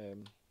days.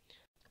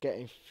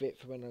 Getting fit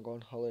for when I go on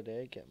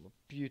holiday. Get my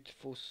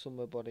beautiful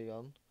summer body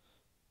on.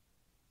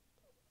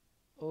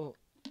 Oh,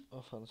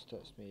 fans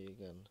text me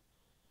again.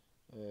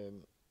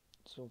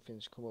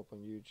 Something's come up on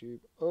YouTube.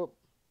 Oh,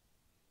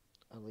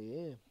 Ali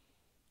A.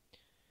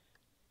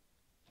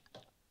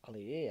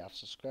 Ali A. I've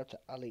subscribed to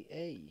Ali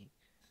A.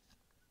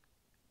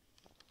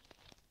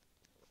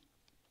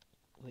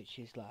 Which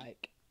is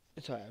like,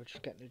 sorry, I was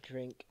just getting a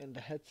drink and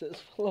the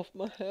headset's fell off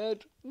my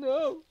head.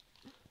 No,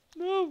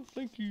 no,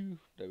 thank you.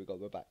 There we go.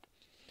 We're back.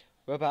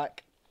 We're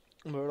back.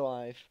 We're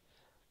alive.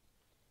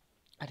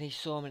 I need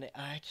so many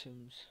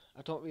items.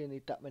 I don't really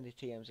need that many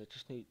TMs. I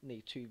just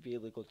need 2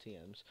 really good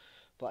TMs.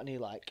 But I need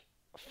like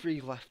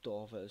 3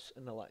 leftovers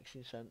and a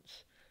relaxing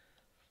sense.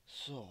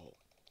 So,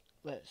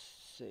 let's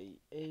see.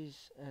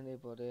 Is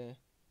anybody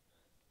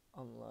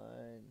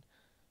online?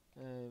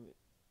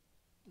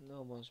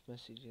 No one's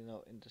messaging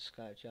out in the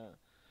Skype chat.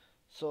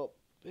 So,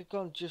 we've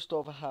gone just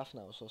over half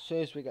now. So, as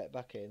soon as we get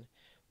back in,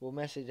 we'll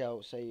message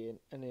out saying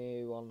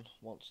anyone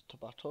wants to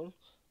battle.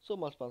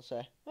 Someone's going to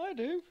say, I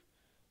do.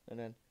 And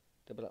then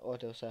they'll be like, oh,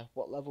 they'll say,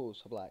 what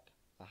levels? I'm like,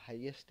 the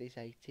highest is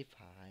 85.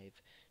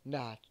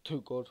 Nah,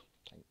 too good.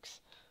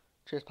 Thanks.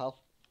 Cheers, pal.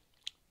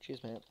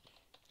 Cheers, mate.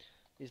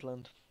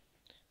 Island.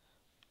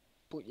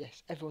 But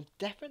yes, everyone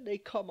definitely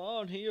come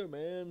on here,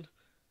 man.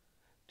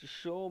 To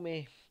show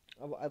me.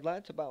 I'd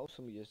like to battle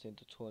some of you in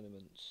the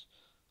tournaments.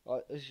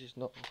 It's just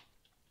not.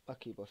 My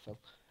keyboard fell.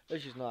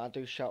 It's just not. I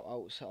do shout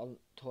outs on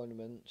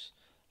tournaments.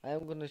 I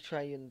am going to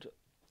try and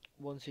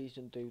one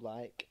season do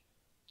like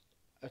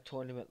a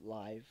tournament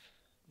live.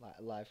 Like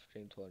a live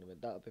stream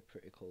tournament. That would be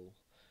pretty cool.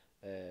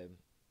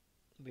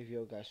 With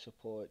your guys'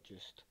 support,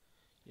 you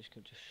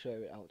can just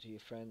share it out to your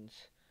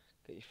friends.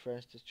 Get your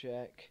friends to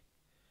check.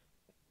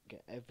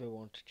 Get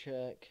everyone to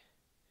check.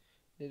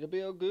 It'll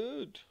be all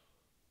good.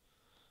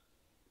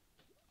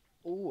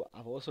 Oh,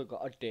 I've also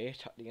got a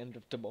date at the end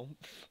of the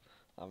month.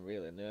 I'm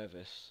really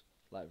nervous.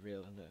 Like,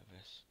 really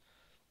nervous.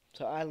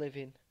 So I live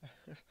in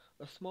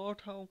a small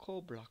town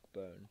called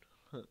Blackburn.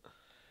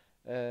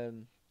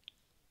 And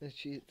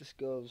this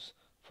goes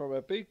from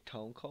a big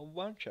town called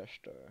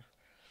Manchester.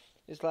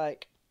 It's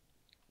like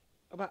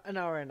about an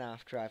hour and a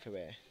half drive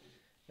away,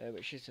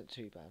 which isn't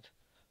too bad.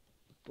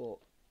 But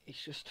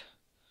it's just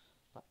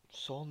like,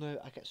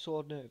 I get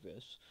so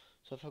nervous.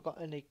 So if I've got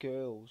any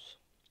girls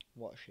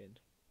watching,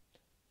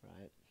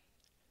 right?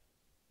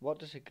 What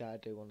does a guy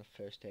do on a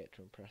first date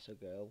to impress a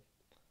girl?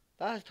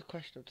 That is the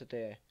question of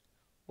today.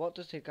 What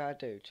does a guy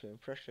do to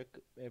impress a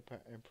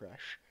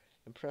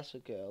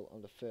girl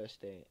on the first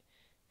date?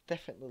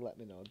 Definitely let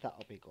me know.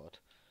 That'll be good.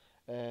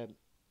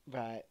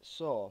 Right.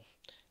 So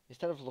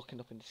instead of looking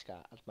up in the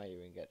sky,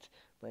 admiring it,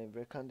 playing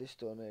Brick Candy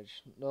Stone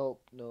Age.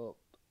 Nope.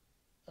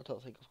 I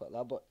don't think I've got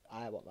that, but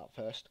I want that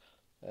first.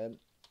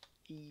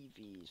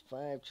 EVs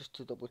 5 just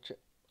to double check.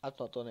 I've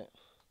not done it.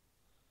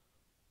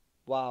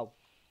 Wow.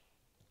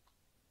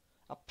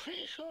 I'm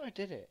pretty sure I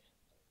did it.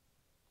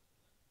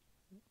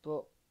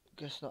 But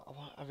guess not.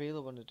 I really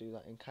want to do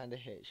that in kind of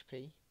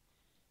HP.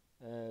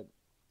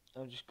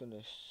 I'm just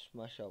gonna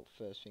smash out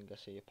first thing I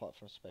see apart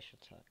from special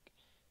attack,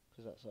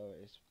 because that's how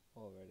it is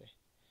already.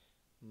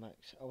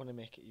 Max. I want to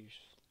make it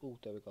useful. Oh,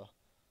 there we go.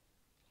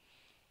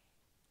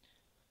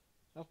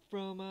 I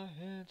throw my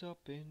hands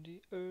up in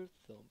the earth.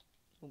 Oh,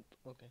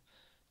 okay,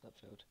 that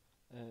failed.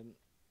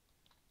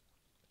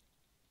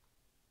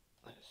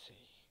 Let's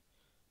see.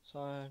 So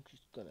I'm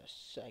just gonna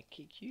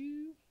psychic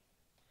you.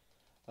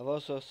 I've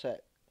also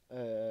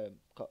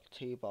got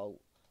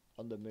T-Bolt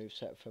on the move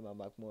set for my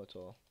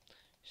Magmotor.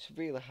 It's a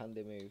really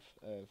handy move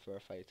for a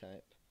fire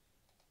type.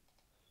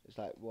 It's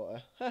like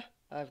water. Ha!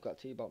 I've got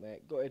T-Bolt,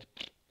 mate. Gutted.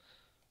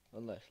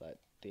 Unless like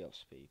they have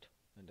speed,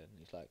 and then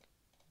he's like,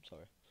 I'm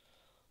sorry.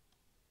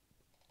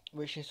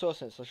 Which in some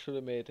sense I should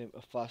have made him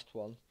a fast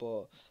one,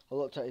 but I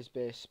looked at his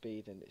base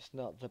speed and it's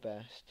not the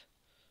best.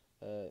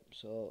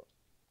 So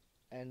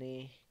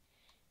anyone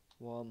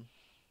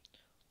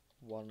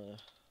wanna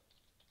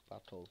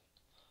battle?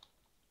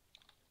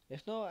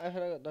 If not, if I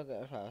don't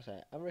get a fire,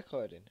 say I'm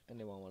recording.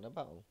 Anyone wanna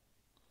battle?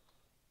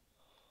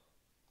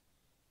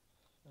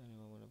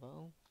 Anyone wanna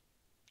battle?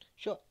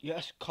 Sure.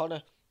 Yes,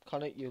 Connor,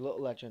 you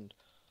little legend.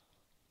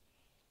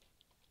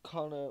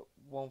 Connor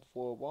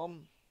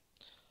 141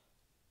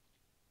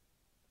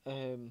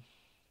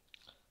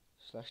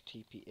 slash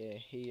TPA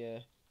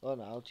here. Oh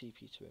no, I'll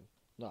TP to him.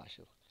 No,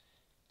 actually,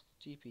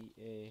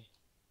 TPA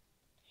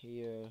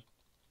here.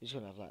 He's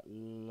gonna have like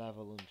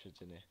level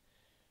hundreds in here.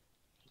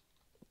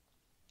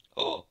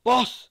 Oh,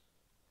 boss!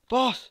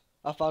 Boss!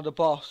 I found a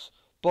boss.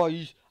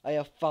 Boys, I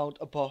have found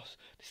a boss.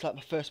 This is like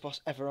my first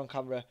boss ever on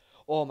camera.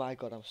 Oh my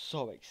god, I'm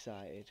so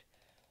excited.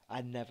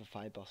 I never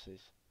find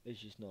bosses,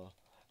 as you know.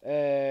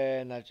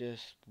 And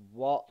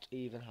what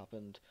even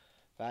happened?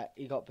 Right,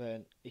 he got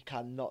burnt. He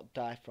cannot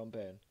die from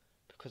burn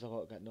because I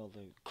won't get no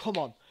loot. Come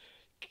on!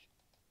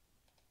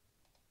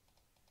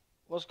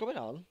 What's going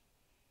on?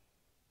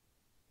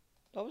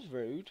 That was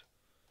rude.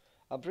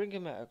 I'm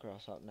bringing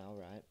Metagross out now,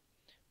 right?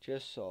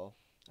 Just so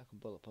I can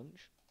bullet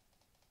punch.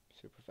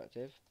 Super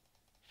effective.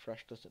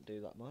 Fresh doesn't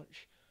do that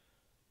much.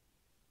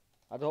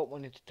 I don't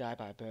want him to die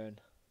by burn.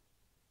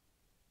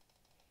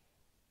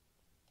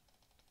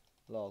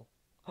 Lol.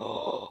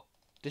 Oh,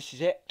 this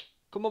is it.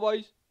 Come on,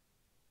 boys.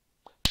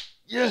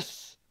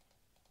 Yes!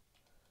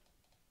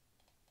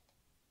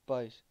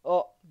 Boys.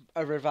 Oh,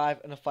 a revive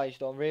and a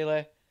firestone.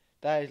 Really?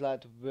 That is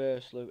like the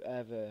worst loot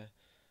ever.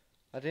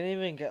 I didn't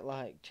even get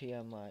like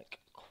TM like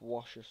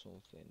quash or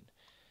something.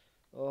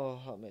 Oh,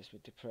 that makes me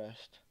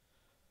depressed.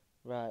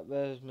 Right,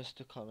 where's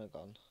Mr. Connor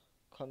gone?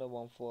 Connor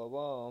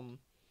 141.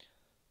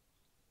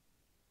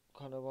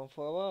 Connor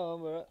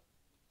 141. Where?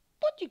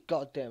 What you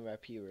goddamn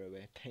rap hero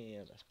away?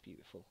 Damn, that's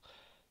beautiful.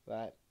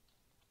 Right.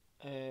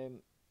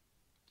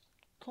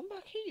 Come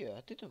back here.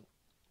 I didn't.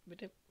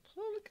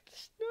 Oh, look at the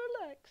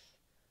Snorlax.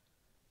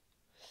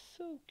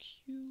 So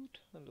cute.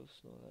 I love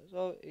Snorlax.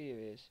 Oh, here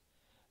he is.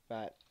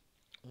 Right.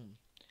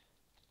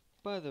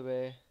 By the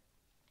way,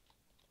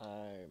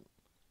 I'm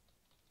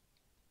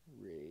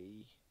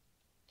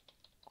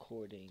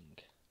recording.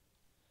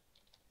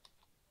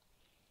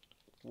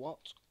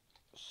 What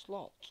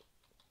slot?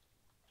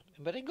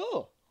 Better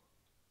go.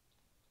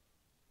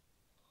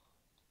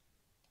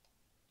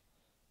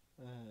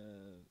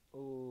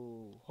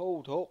 Oh,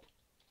 hold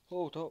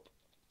up.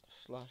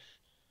 Slash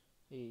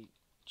e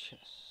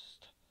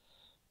chest.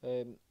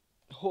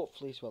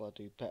 Hopefully as well I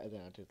do better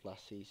than I did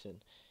last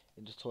season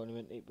in the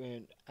tournament. It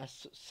weren't as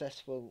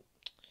successful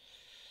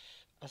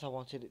as I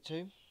wanted it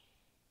to.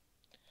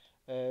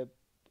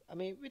 I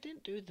mean, we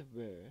didn't do the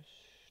worst.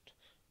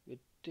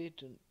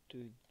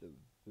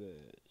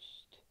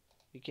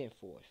 We came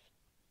fourth.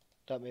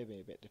 That made me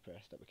a bit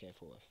depressed that we came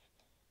fourth.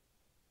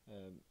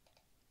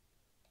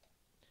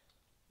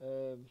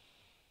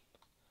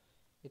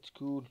 It's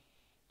good.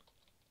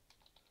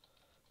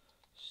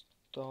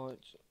 Start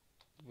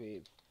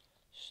with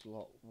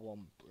slot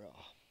 1,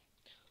 brah.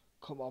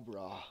 Come on,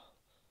 brah.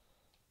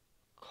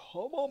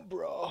 Come on,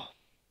 brah.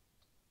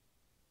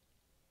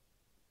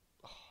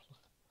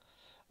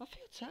 I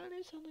feel tiny.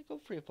 It's only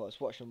got 3 points.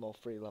 Watch them all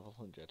 3 level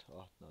 100.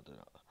 Oh no, they're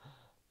not.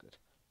 Good.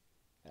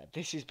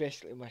 This is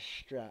basically my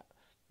strat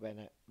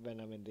when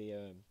I'm in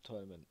the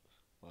tournament.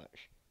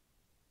 Watch.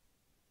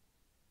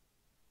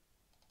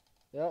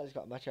 Yeah, he's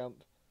got my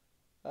champ.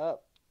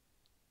 Up.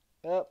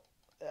 Oh,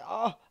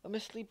 I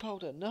missed sleep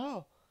powder.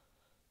 No.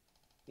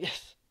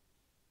 Yes.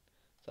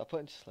 So I put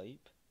him to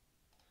sleep.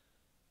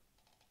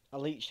 I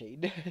leech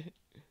seed.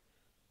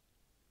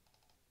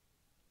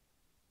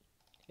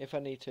 If I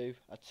need to,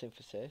 I'd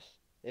synthesis.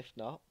 If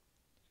not,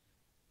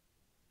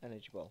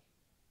 energy ball.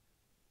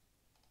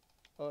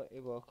 Oh,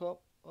 he woke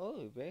up.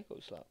 Oh, wake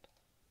up slap.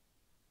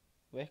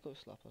 Wake up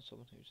slap on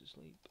someone who's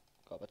asleep.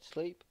 Got back to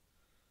sleep.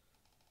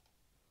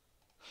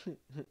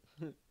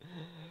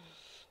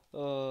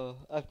 Oh,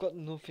 I've got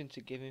nothing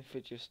to give him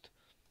for just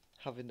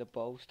having the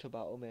balls to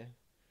battle me.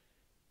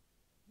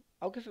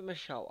 I'll give him a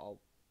shout out.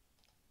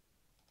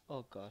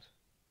 Oh god.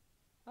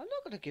 I'm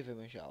not gonna give him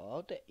a shout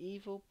out, the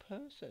evil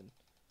person.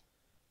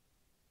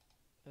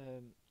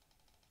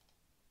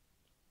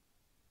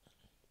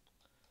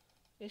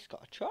 It's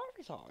got a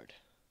Charizard.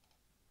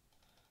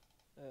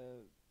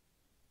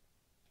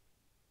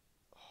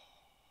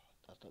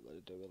 That's not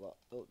gonna do a lot.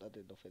 Oh, that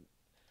did nothing.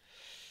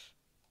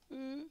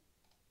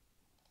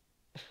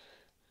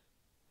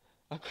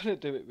 I'm gonna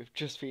do it with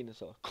just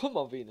Venusaur. Come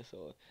on,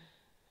 Venusaur.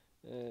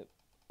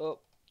 Oh,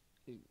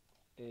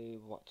 he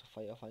whacked a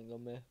fire thing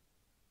on me.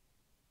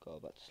 Go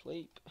back to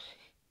sleep.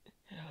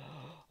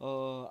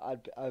 Oh,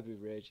 I'd be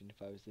raging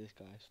if I was this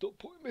guy. Stop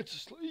putting me to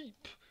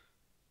sleep.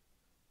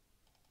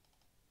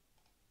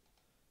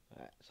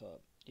 Right,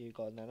 so you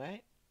go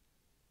night.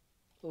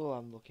 Oh,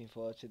 I'm looking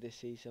forward to this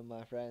season,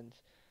 my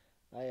friends.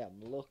 I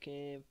am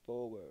looking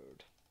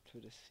forward to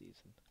this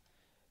season.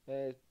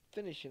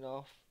 Finishing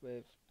off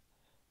with,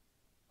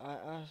 I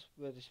asked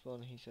where this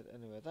one. He said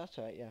anyway. That's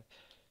right, yeah.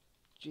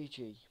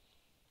 GG.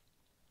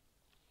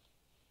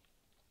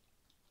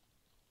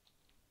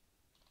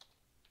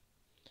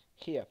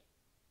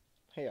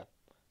 Here,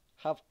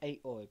 have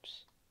 8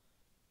 orbs.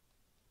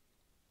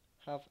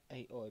 Have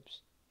 8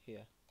 orbs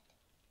here.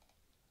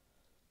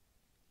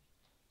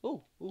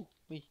 Oh,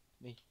 me.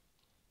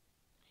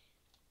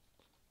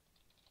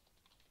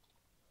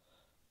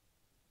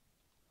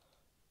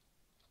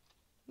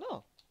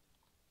 No.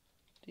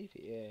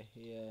 DV,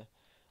 yeah.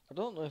 I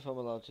don't know if I'm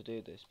allowed to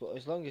do this, but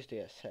as long as they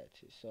get set,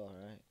 it's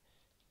alright,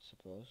 I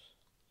suppose.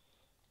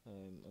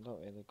 I don't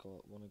really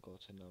want to go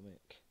to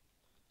Namek.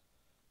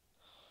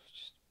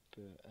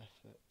 spare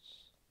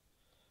efforts.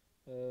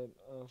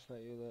 I'll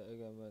fight you later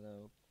again right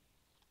now.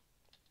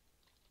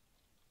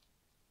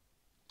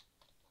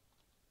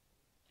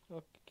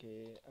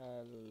 Okay,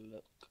 I'll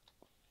look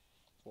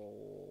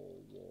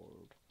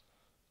forward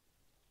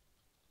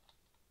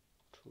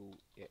to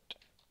it.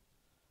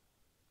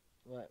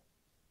 Right.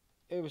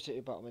 Who was it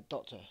about me?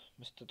 Doctor.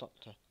 Mr.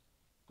 Doctor.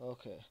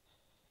 Okay.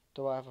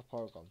 Do I have a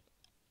paragon?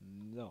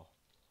 No.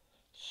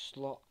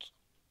 Slot.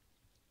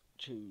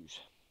 Choose.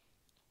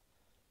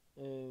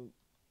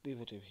 We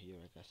will do here,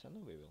 I guess. I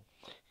know we will.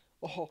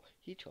 Oh,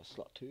 he chose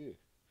slot 2.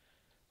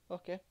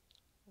 Okay.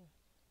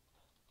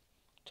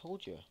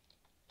 Told you.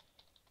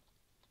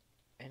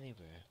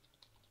 Anywhere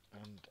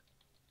and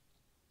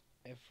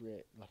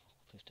every level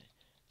 50.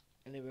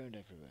 Anywhere and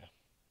everywhere.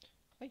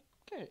 Hey,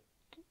 get it.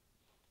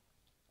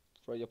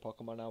 Throw your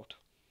Pokemon out.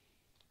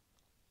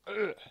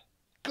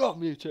 Got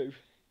Mewtwo.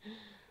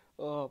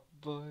 Oh,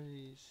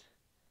 boys.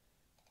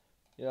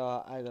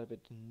 Yeah, I got a bit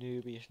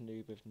noobiest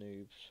noob of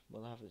noobs.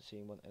 Well, I haven't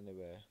seen one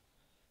anywhere.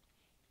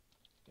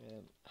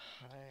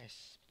 High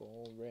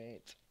spawn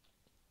rate.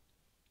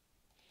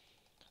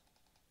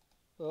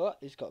 Oh,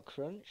 he's got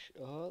crunch.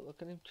 Oh,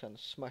 look at him trying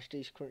to smash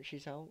these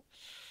crunchies out.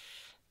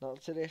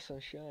 Not today,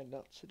 sunshine.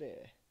 Not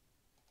today.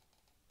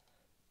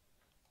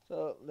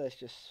 So let's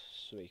just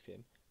sweep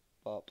him.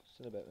 Bop.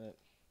 See you in a bit, mate.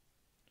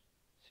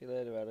 See you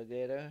later,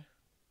 alligator.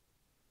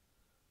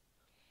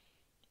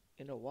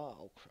 In a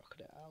while,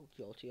 crocodile.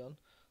 Guilty on.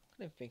 Look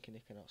at him thinking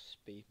he can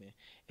outspeed me.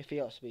 If he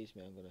outspeeds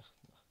me, I'm gonna.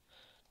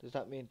 Does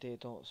that mean they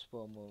don't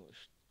spawn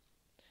much?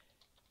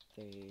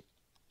 They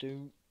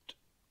don't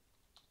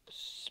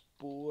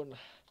spawn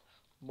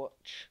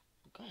much.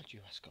 God,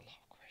 you ask a lot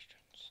of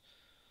questions.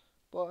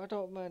 But I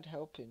don't mind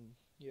helping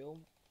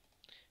you.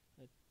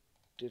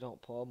 They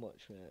don't pour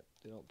much, mate.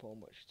 They don't pour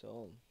much at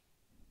all.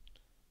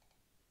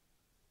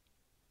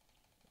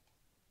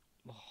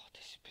 Oh,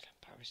 this has been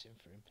embarrassing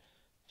for him.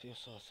 I feel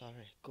so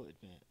sorry. Gutted,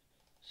 mate.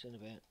 See you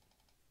in a bit.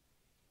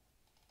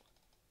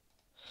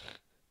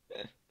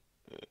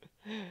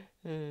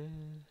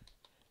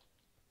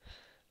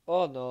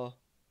 Oh no.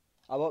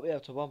 I won't be able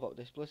to one-bop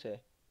this, bloody.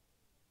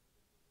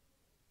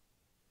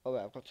 Oh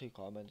wait, I've got 2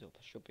 comments up.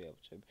 I should be able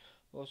to.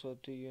 Also,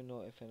 do you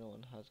know if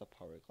anyone has a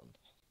paragon?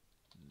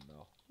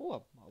 No.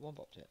 Oh, I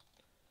one-bopped it.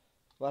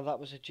 Well, that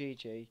was a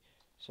GG.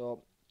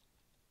 So,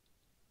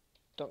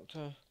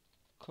 Doctor,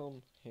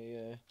 come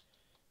here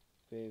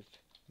with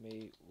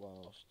me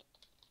whilst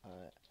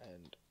I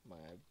end my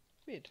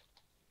vid.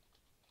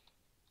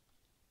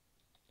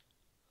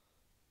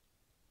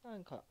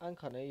 And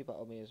Connor, you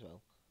battle me as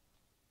well.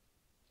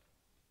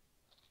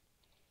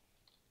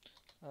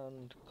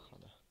 And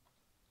Connor.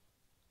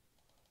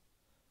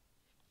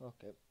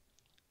 Okay.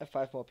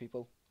 F5 more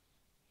people.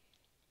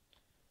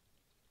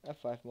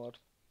 F5 mod.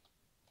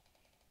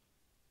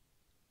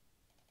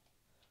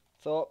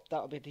 So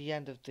that'll be the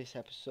end of this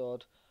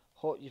episode.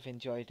 Hope you've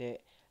enjoyed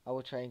it. I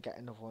will try and get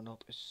another one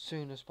up as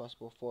soon as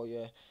possible for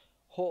you.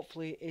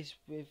 Hopefully it is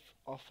with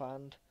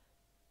offhand.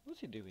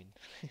 What's he doing?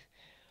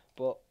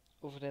 But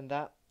other than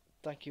that,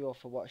 thank you all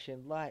for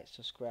watching. Like,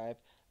 subscribe,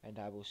 and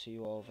I will see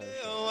you all very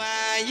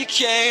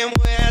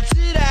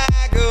soon.